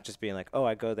and not just being like, oh,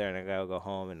 I go there and I gotta go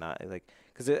home, and not like,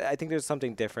 because I think there's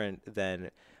something different than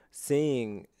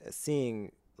seeing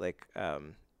like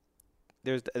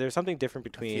there's something different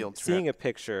between seeing a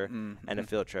picture and a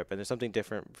field trip, and there's something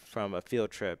different from a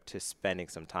field trip to spending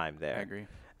some time there. I agree.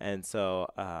 And so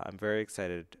I'm very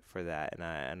excited for that,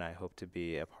 and I hope to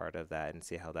be a part of that and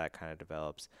see how that kind of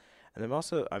develops. And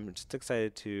I'm just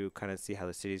excited to kind of see how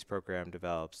the city's program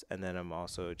develops, and then I'm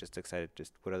also just excited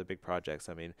just what other big projects.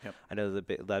 I mean, I know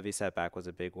the levee setback was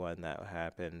a big one that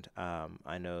happened.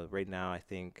 I know right now I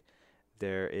think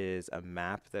there is a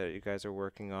map that you guys are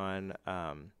working on,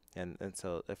 and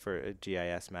so for a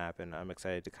GIS map, and I'm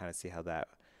excited to kind of see how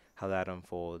that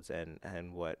unfolds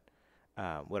and what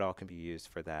all can be used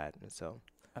for that. And so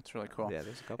that's really cool. Yeah,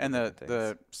 there's a couple. And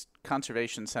the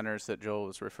conservation centers that Joel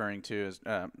was referring to is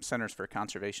Centers for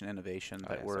Conservation Innovation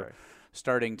that we're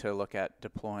starting to look at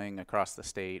deploying across the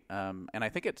state. And I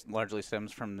think it largely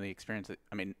stems from the experience that,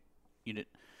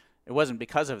 it wasn't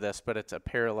because of this, but it's a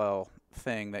parallel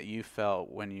thing that you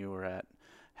felt when you were at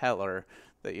Heller,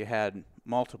 that you had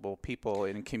multiple people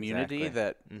in community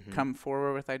that come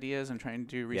forward with ideas and trying to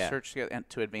do research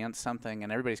to advance something,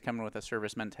 and everybody's coming with a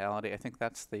service mentality. I think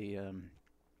that's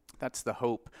that's the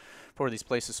hope for these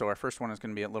places. So our first one is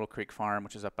going to be at Little Creek Farm,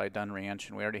 which is up by Dunn Ranch,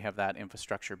 and we already have that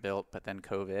infrastructure built, but then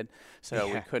COVID, so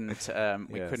we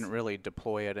couldn't really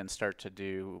deploy it and start to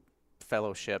do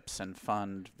fellowships and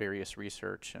fund various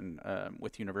research and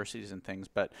with universities and things.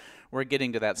 But we're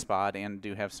getting to that spot and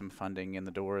do have some funding in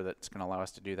the door that's going to allow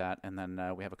us to do that. And then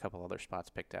we have a couple other spots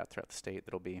picked out throughout the state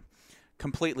that'll be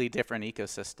completely different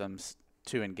ecosystems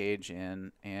to engage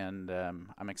in, and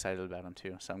I'm excited about them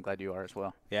too. So I'm glad you are as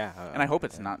well. Yeah, and I hope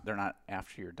they're not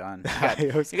after you're done.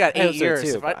 You got 8 years.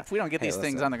 Too, if we don't get these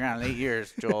things on the ground in 8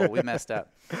 years, Joel, we messed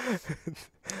up.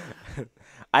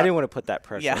 I didn't want to put that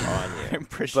pressure on you. I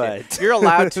appreciate it. You're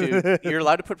allowed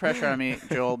to put pressure on me,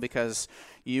 Joel, because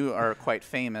you are quite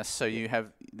famous. So you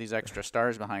have these extra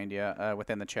stars behind you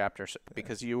within the chapter,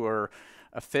 because you were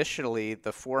officially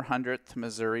the 400th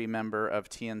Missouri member of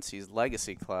TNC's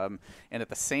Legacy Club, and at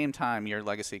the same time, your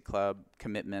Legacy Club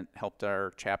commitment helped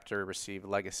our chapter receive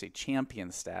Legacy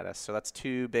Champion status. So that's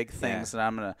two big things that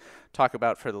I'm going to talk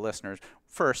about for the listeners.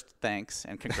 First, thanks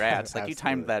and congrats. Like you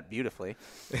timed that beautifully.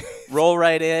 Roll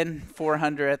right in,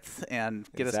 400th, and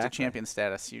get us to champion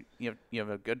status. You have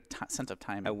a good sense of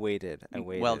timing. I waited.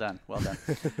 Well done.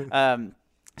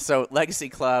 So Legacy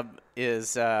Club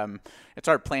is it's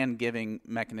our planned giving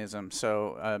mechanism.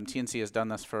 So TNC has done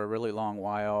this for a really long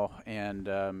while, and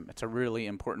it's a really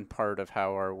important part of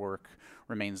how our work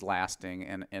remains lasting.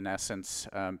 And in essence,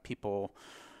 people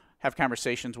have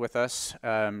conversations with us,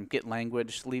 get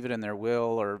language, leave it in their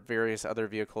will or various other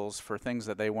vehicles for things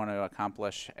that they want to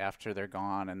accomplish after they're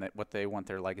gone and what they want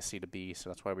their legacy to be. So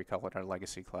that's why we call it our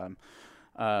Legacy Club.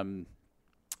 I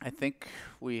think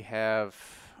we have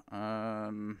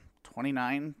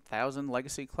 29,000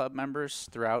 Legacy Club members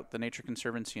throughout the Nature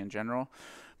Conservancy in general,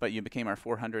 but you became our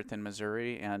 400th in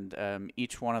Missouri, and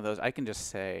each one of those, I can just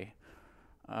say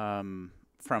from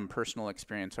personal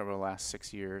experience over the last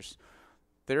 6 years,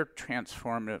 they're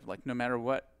transformative. Like no matter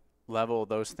what level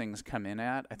those things come in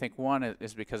at, I think one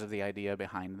is because of the idea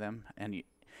behind them, and you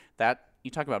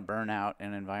talk about burnout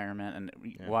and environment and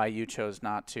why you chose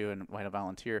not to and why to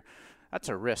volunteer. That's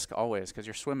a risk always, because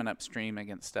you're swimming upstream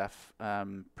against stuff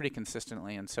pretty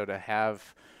consistently. And so to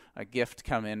have a gift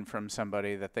come in from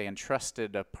somebody that they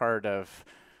entrusted a part of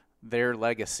their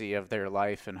legacy of their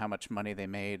life and how much money they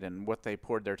made and what they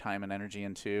poured their time and energy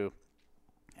into,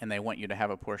 and they want you to have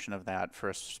a portion of that for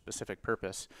a specific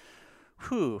purpose.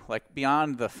 Like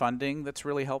beyond the funding that's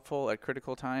really helpful at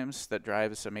critical times that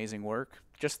drives amazing work,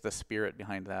 just the spirit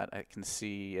behind that, I can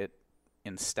see it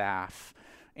in staff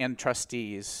and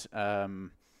trustees go,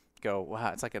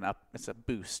 wow, it's like it's a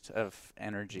boost of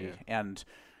energy. And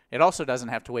it also doesn't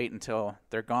have to wait until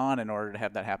they're gone in order to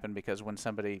have that happen, because when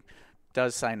somebody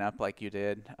does sign up like you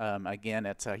did, again,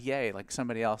 it's a yay, like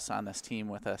somebody else on this team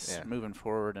with us moving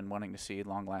forward and wanting to see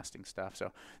long-lasting stuff.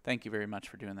 So thank you very much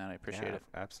for doing that. I appreciate it.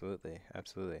 Absolutely.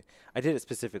 I did it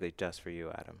specifically just for you,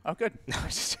 Adam. Oh, good.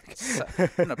 So I'm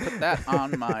going to put that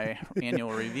on my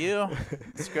annual review.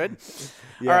 It's good.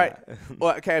 All right.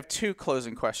 Well, okay, I have two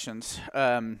closing questions.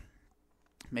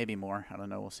 Maybe more. I don't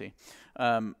know. We'll see.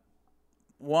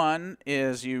 One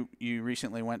is you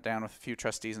recently went down with a few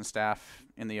trustees and staff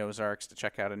in the Ozarks to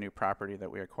check out a new property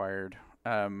that we acquired.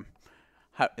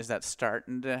 How is that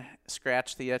starting to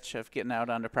scratch the itch of getting out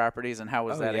onto properties, and how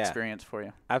was that experience for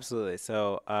you? Absolutely.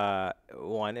 So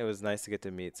one, it was nice to get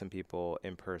to meet some people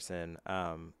in person.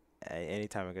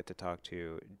 Anytime I get to talk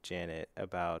to Janet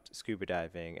about scuba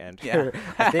diving, and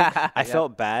I think I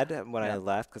felt bad when I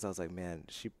left, because I was like, man,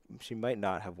 she might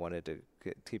not have wanted to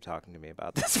keep talking to me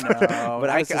about this. No, but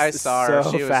I saw her.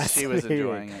 She was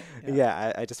enjoying it.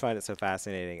 Yeah, I just find it so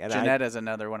fascinating. And Jeanette is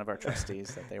another one of our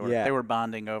trustees that they were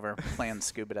bonding over planned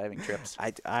scuba diving trips.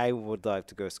 I would love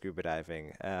to go scuba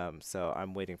diving, so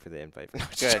I'm waiting for the invite.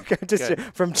 Good.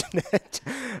 From Jeanette.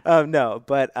 No,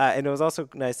 but and it was also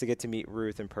nice to get to meet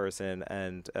Ruth in person,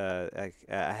 and I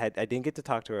didn't get to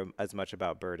talk to her as much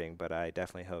about birding, but I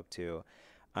definitely hope to.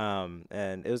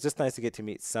 And it was just nice to get to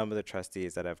meet some of the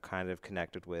trustees that I've kind of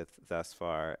connected with thus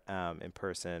far in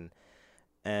person.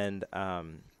 And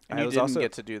you didn't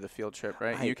get to do the field trip,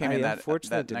 right? You came in that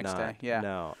next day. Yeah.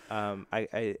 No.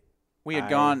 We had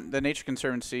gone. The Nature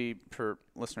Conservancy, for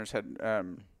listeners, had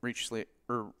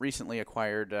recently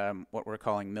acquired what we're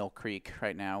calling Mill Creek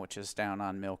right now, which is down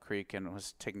on Mill Creek, and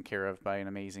was taken care of by an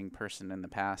amazing person in the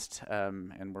past.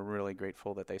 And we're really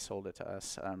grateful that they sold it to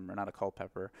us, Renata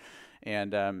Culpepper.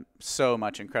 And so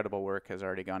much incredible work has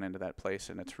already gone into that place,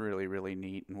 and it's really, really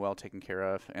neat and well taken care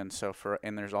of. And so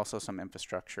and there's also some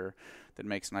infrastructure that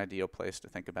makes an ideal place to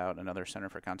think about another Center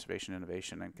for Conservation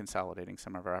Innovation and consolidating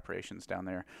some of our operations down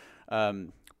there.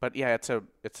 But yeah,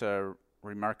 it's a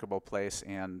remarkable place,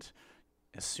 and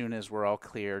as soon as we're all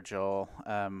clear, Joel,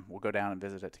 we'll go down and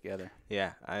visit it together.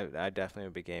 Yeah, I definitely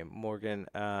would be game. Morgan,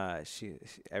 she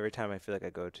every time I feel like I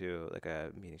go to like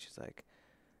a meeting, she's like,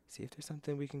 see if there's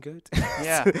something we can go to.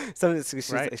 Yeah. She's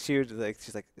Right. like,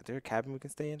 she's like, is there a cabin we can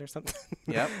stay in or something?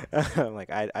 Yep. I'm like,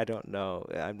 I don't know.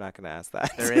 I'm not gonna ask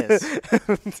that. There is.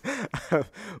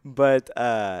 But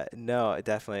no,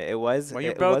 definitely it was. Well,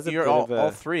 it was a bit of all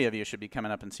a- three of you should be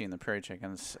coming up and seeing the prairie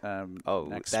chickens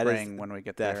next that is spring when we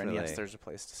get there. And yes, definitely- there's a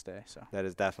place to stay. So That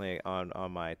is definitely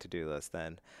on my to-do list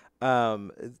then.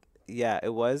 Yeah, it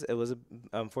was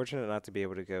unfortunate not to be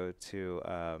able to go to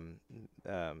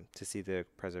see the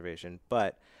preservation,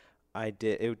 but it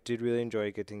did really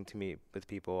enjoy getting to meet with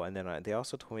people. And then they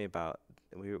also told me about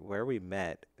where we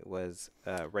met was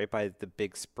right by the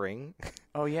big spring.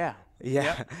 Oh yeah.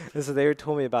 Yeah. And so they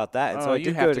told me about that. And so I you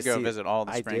did have go to go see, visit all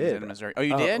the I springs did. in Missouri. Oh,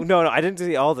 you did? No, I didn't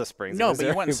see all the springs. in No, but you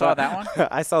Missouri, went and saw that one?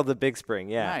 I saw the big spring,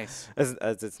 yeah. Nice.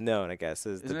 As it's known, I guess,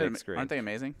 as Isn't the big spring. Aren't they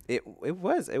amazing? It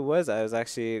was. I was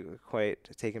actually quite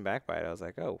taken back by it. I was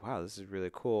like, oh wow, this is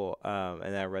really cool. And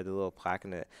then I read the little plaque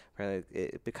in it.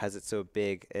 Apparently, because it's so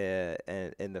big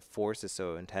and the force is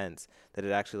so intense that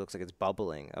it actually looks like it's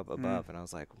bubbling up above. And I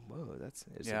was like, whoa, it's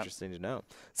interesting to know.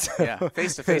 So Yeah,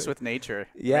 face to face with nature.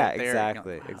 Yeah, right there,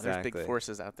 exactly, wow, exactly. There's big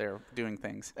forces out there doing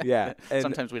things. Yeah, that and-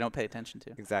 sometimes we don't pay attention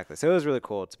to. Exactly. So it was really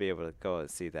cool to be able to go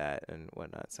and see that and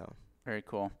whatnot. So Very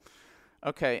cool.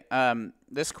 Okay,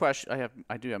 this question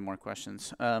I do have more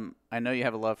questions. I know you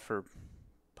have a love for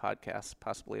podcasts,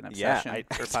 possibly an obsession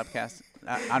for podcasts.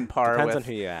 On par depends with on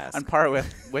who you ask. on par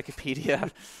with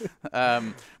Wikipedia.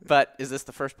 But is this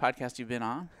the first podcast you've been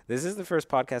on? This is the first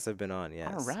podcast I've been on.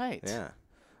 Yes. All right. Yeah.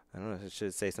 I don't know if I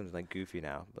should say something like goofy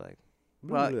now, but like.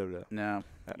 Well, blah, blah, blah. No,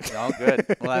 all good.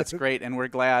 Well, that's great, and we're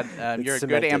glad you're a good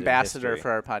cemented in ambassador history.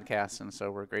 for our podcast, and so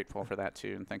we're grateful for that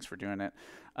too. And thanks for doing it.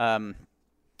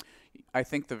 I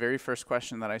think the very first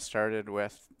question that I started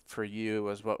with for you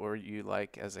was, "What were you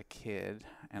like as a kid?"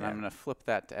 And I'm Yeah. going to flip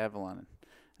that to Evelyn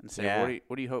and say, Yeah.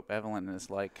 "What do you hope Evelyn is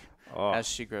like Oh. as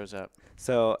she grows up?"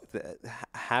 So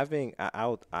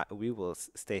we will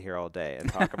stay here all day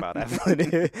and talk about Evelyn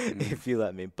if you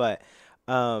let me. But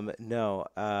no,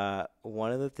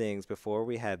 one of the things before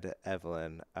we had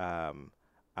Evelyn, I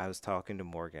was talking to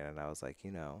Morgan and I was like,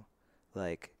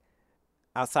 like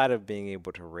outside of being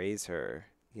able to raise her,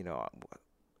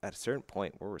 at a certain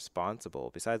point we're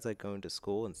responsible. Besides like going to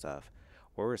school and stuff,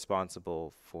 we're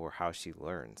responsible for how she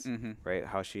learns, right?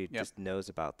 How she just knows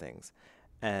about things.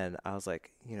 And I was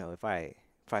like, if I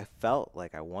felt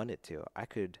like I wanted to, I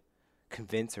could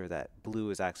convince her that blue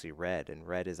is actually red and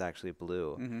red is actually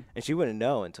blue. And she wouldn't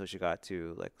know until she got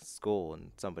to like school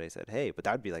and somebody said, hey, but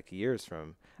that would be like years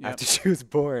from after she was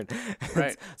born.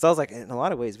 Right. So I was like, in a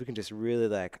lot of ways, we can just really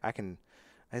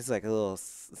it's like a little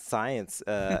science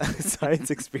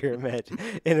science experiment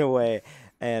in a way.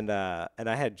 And I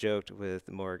had joked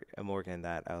with Morgan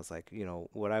that I was like,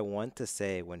 what I want to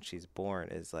say when she's born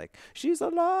is like, she's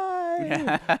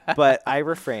alive. But I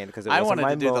refrained because I wasn't wanted my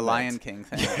to do the moment. Lion King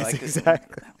thing, Yes, like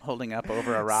exactly. holding up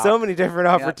over a rock. So many different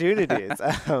opportunities.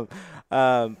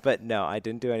 But no, I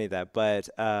didn't do any of that. But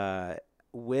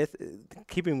with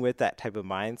keeping with that type of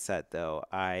mindset, though,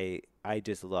 I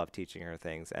just love teaching her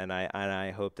things, and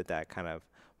I hope that kind of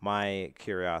my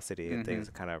curiosity and things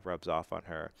kind of rubs off on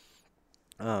her.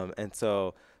 And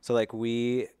so like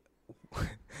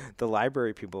the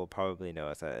library people probably know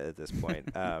us at this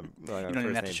point. Like You don't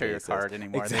even have to show your card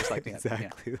anymore. Exactly. There's like,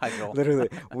 Exactly. Hi, Joel. Literally,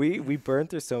 we burn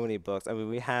through so many books. I mean,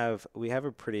 we have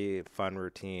a pretty fun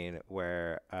routine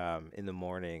where in the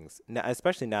mornings,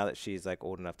 especially now that she's like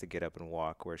old enough to get up and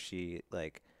walk, where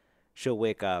she'll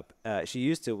wake up. She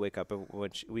used to wake up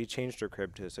when we changed her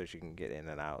crib so she can get in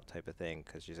and out type of thing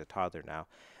because she's a toddler now.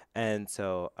 And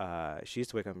so she used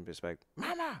to wake up and just like,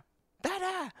 Mama,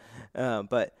 Dada.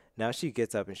 But now she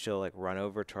gets up and she'll like run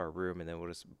over to our room and then we'll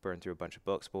just burn through a bunch of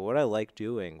books. But what I like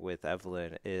doing with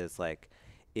Evelyn is like,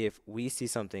 if we see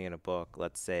something in a book,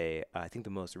 let's say, I think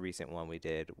the most recent one we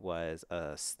did was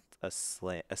a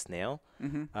snail.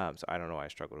 So I don't know why I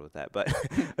struggled with that, but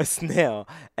a snail.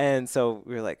 And so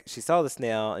we were like, she saw the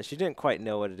snail and she didn't quite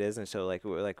know what it is. And so like,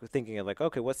 we were like thinking of like,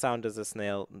 okay, what sound does a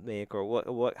snail make?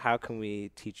 Or how can we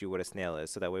teach you what a snail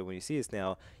is? So that way, when you see a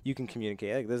snail, you can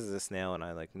communicate, like, this is a snail. And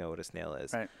I like know what a snail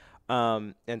is. Right.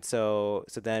 And so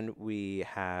then we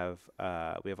have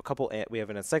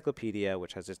an encyclopedia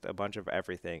which has just a bunch of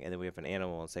everything, and then we have an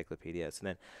animal encyclopedia.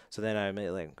 So then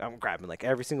I'm grabbing like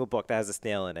every single book that has a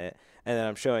snail in it, and then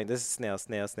I'm showing this is snail.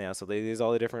 So there's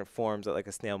all the different forms that like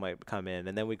a snail might come in,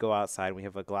 and then we go outside and we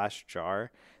have a glass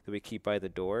jar that we keep by the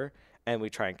door, and we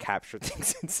try and capture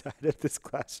things inside of this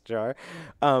glass jar.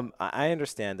 I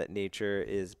understand that nature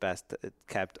is best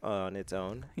kept on its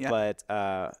own, but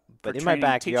in my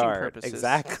backyard,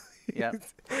 exactly. Yeah.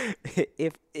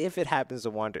 if it happens to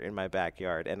wander in my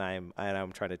backyard and I'm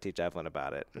trying to teach Evelyn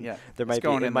about it, there might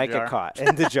get caught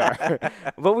in the jar,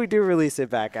 but we do release it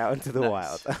back out into the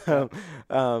wild.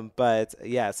 But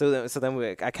yeah, so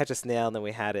then I catch a snail, and then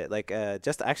we had it like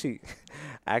just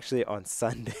actually on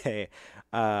Sunday.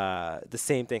 The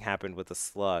same thing happened with a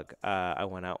slug. I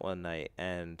went out one night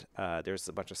and there's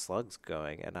a bunch of slugs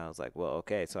going, and I was like, well,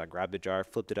 okay. So I grabbed the jar,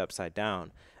 flipped it upside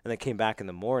down, and then came back in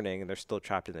the morning and they're still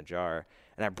trapped in the jar.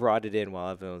 And I brought it in while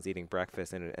everyone was eating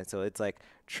breakfast, and so it's like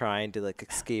trying to like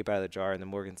escape out of the jar, and then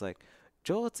Morgan's like,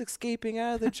 Joel, it's escaping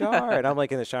out of the jar. And I'm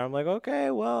like in the shower. I'm like,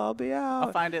 okay, well, I'll be out.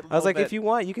 I'll find it. I was like, if you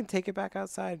want, you can take it back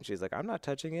outside. And she's like, I'm not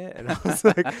touching it. And I was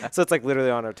like, so it's like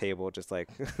literally on our table, just like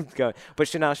going. But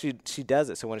she does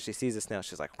it. So when she sees a snail,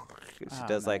 she's like, she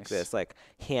does like this like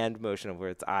hand motion of where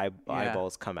its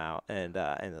eyeballs come out, and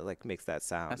it like makes that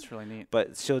sound. That's really neat.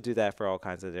 But she'll do that for all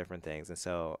kinds of different things. And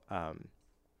so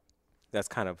that's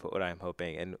kind of what I'm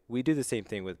hoping. And we do the same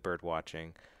thing with bird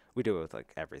watching. We do it with like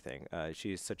everything.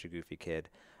 She's such a goofy kid.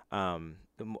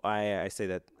 I say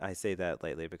that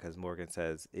lately because Morgan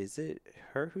says, "Is it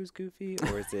her who's goofy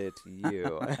or is it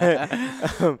you?"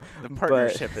 The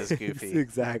partnership is goofy.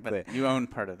 Exactly. But you own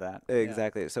part of that.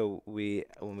 Exactly. Yeah. So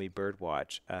when we bird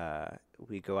watch,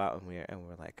 we go out and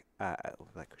we're like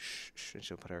shh, shh, and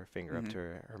she'll put her finger up to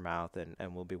her mouth,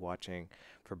 and we'll be watching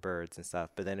for birds and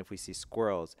stuff. But then if we see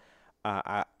squirrels,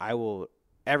 I will.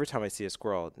 Every time I see a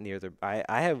squirrel near I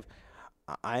have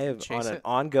on an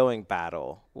ongoing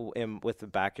battle with the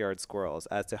backyard squirrels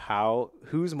as to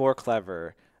who's more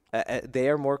clever. They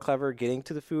are more clever getting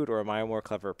to the food, or am I more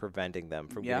clever preventing them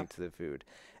from getting to the food?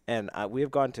 And we have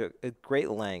gone to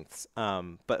great lengths.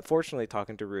 But fortunately,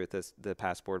 talking to Ruth the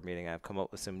past board meeting, I've come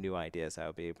up with some new ideas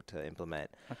I'll be able to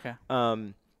implement. Okay.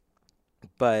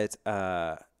 But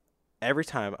every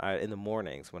time in the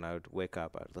mornings when I would wake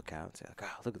up, I would look out and say, like,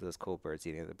 oh, look at those cool birds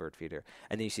eating the bird feeder.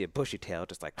 And then you see a bushy tail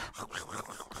just like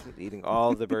eating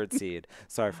all of the bird seed.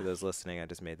 Sorry for those listening. I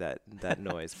just made that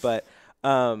noise. But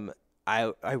I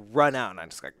run out and I'm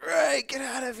just like, hey, get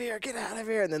out of here.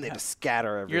 And then they just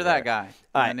scatter everywhere. You're that guy.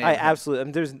 I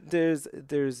absolutely.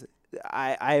 There's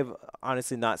I've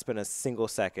honestly not spent a single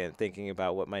second thinking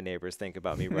about what my neighbors think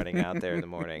about me running out there in the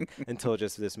morning until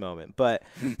just this moment. But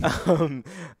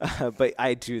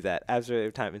I do that absolutely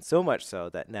every time. And so much so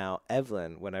that now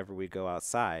Evelyn, whenever we go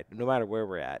outside, no matter where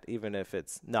we're at, even if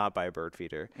it's not by a bird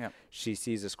feeder, she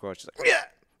sees a squirrel. She's like,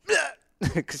 yeah.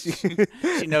 Because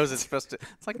she knows it's supposed to.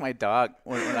 It's like my dog,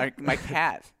 my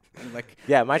cat. Like,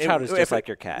 yeah, my child is just like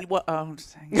your cat. Well, I'm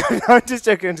just saying. No, I'm just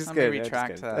joking. I'm just kidding. Let me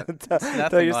retract that.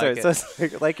 Tell your story. So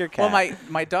it's like your cat. Well,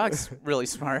 my dog's really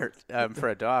smart for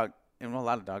a dog. And a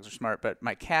lot of dogs are smart, but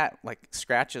my cat like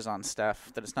scratches on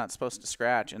stuff that it's not supposed to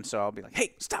scratch, and so I'll be like,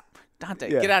 "Hey, stop, Dante,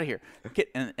 get out of here!"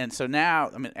 And so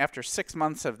now, I mean, after 6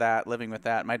 months of that, living with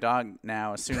that, my dog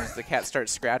now, as soon as the cat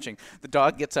starts scratching, the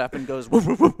dog gets up and goes woof,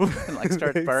 woof, woof, and like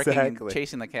starts barking and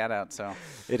chasing the cat out. So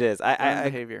it is.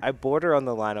 I border on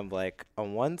the line of like,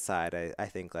 on one side, I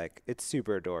think like it's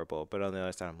super adorable, but on the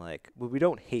other side, I'm like, well, we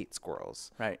don't hate squirrels,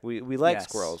 right? We like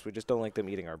squirrels, we just don't like them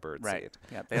eating our bird seed.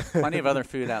 Yeah, they have plenty of other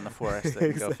food out in the forest. That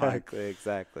you go find.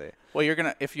 Exactly. Well,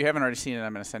 if you haven't already seen it,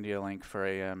 I'm going to send you a link for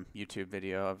a YouTube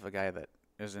video of a guy that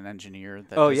is an engineer.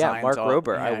 That Mark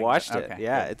Rober. I watched it. Okay,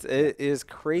 yeah, it is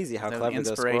crazy how clever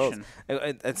those squirrels.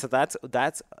 And so that's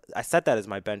I set that as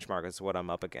my benchmark. Is what I'm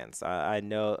up against. I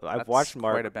know I've watched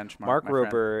Mark. Quite a benchmark, Mark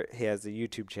Rober. He has a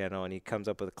YouTube channel and he comes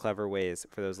up with clever ways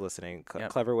for those listening.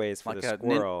 Clever ways for like the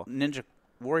squirrel. Ninja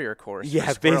warrior course.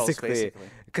 Yeah, basically.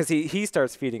 Because he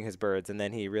starts feeding his birds, and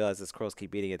then he realizes squirrels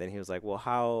keep eating it. Then he was like, well,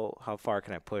 how far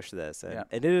can I push this? And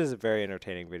it is a very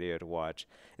entertaining video to watch.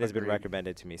 It has been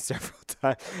recommended to me several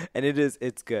times, and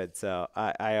it's good. So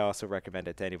I also recommend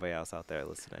it to anybody else out there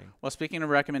listening. Well, speaking of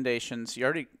recommendations, you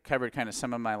already covered kind of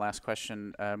some of my last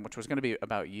question, which was going to be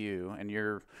about you and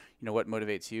what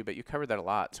motivates you, but you covered that a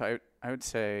lot. So I would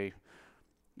say,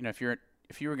 if you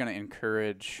were going to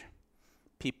encourage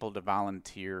people to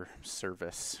volunteer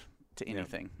service to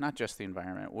anything, not just the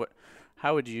environment,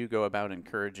 how would you go about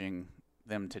encouraging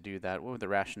them to do that? What would the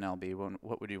rationale be?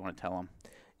 What would you want to tell them?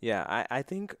 Yeah, I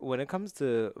think when it comes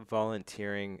to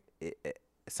volunteering,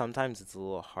 sometimes it's a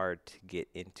little hard to get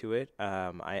into it.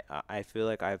 I feel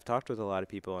like I've talked with a lot of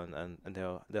people, and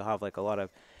they'll have like a lot of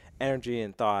energy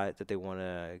and thought that they want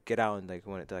to get out and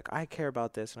I care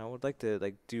about this and I would like to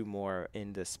like do more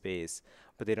in this space,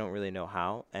 but they don't really know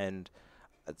how. And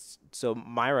so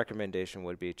my recommendation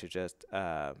would be to just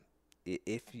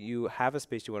if you have a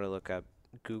space you want to look up,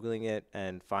 Googling it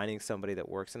and finding somebody that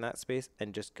works in that space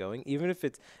and just going, even if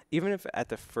at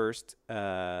the first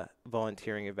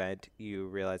volunteering event you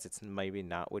realize it's maybe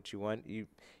not what you want, you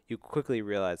quickly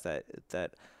realize that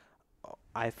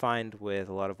I find with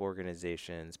a lot of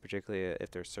organizations, particularly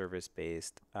if they're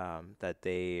service-based, that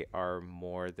they are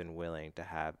more than willing to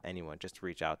have anyone just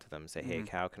reach out to them and say, hey,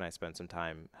 how can I spend some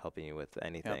time helping you with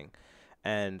anything? Yep.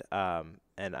 And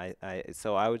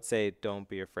so I would say don't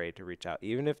be afraid to reach out,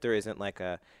 even if there isn't like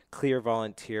a clear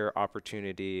volunteer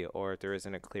opportunity or if there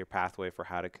isn't a clear pathway for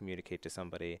how to communicate to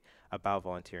somebody about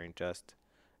volunteering. Just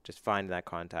find that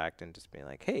contact and just be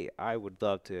like, hey, I would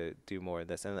love to do more of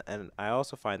this. And I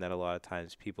also find that a lot of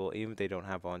times people, even if they don't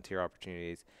have volunteer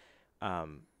opportunities,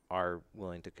 are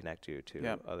willing to connect you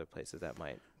to other places that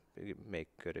might make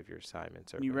good of your assignment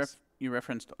service. You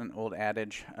referenced an old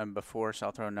adage before, so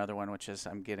I'll throw another one, which is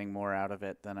I'm getting more out of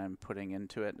it than I'm putting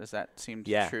into it. Does that seem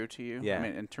true to you? Yeah. I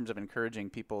mean, in terms of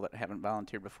encouraging people that haven't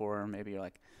volunteered before, or maybe you're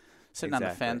like sitting on the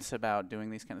fence about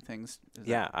doing these kind of things.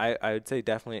 I would say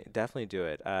definitely do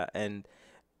it.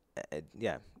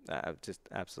 Just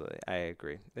absolutely, I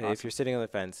agree. Awesome. If you're sitting on the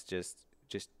fence, just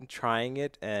trying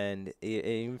it, and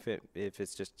even if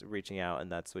it's just reaching out,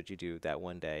 and that's what you do that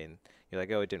one day, and you're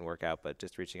like, oh, it didn't work out, but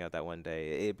just reaching out that one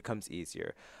day, it becomes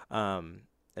easier. And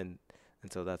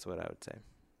so that's what I would say.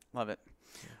 Love it.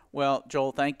 Yeah. Well,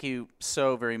 Joel, thank you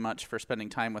so very much for spending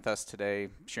time with us today,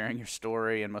 sharing your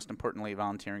story, and most importantly,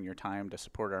 volunteering your time to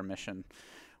support our mission.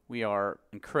 We are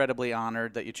incredibly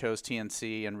honored that you chose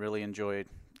TNC and really enjoyed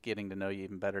getting to know you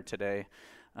even better today.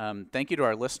 Thank you to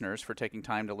our listeners for taking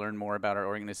time to learn more about our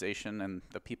organization and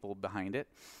the people behind it.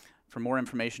 For more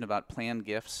information about planned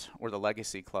gifts or the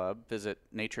Legacy Club, visit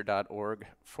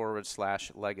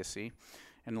nature.org/legacy.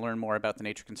 And learn more about the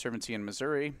Nature Conservancy in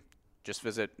Missouri, just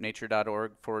visit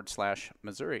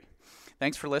nature.org/Missouri.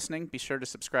 Thanks for listening. Be sure to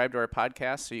subscribe to our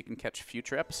podcast so you can catch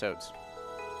future episodes.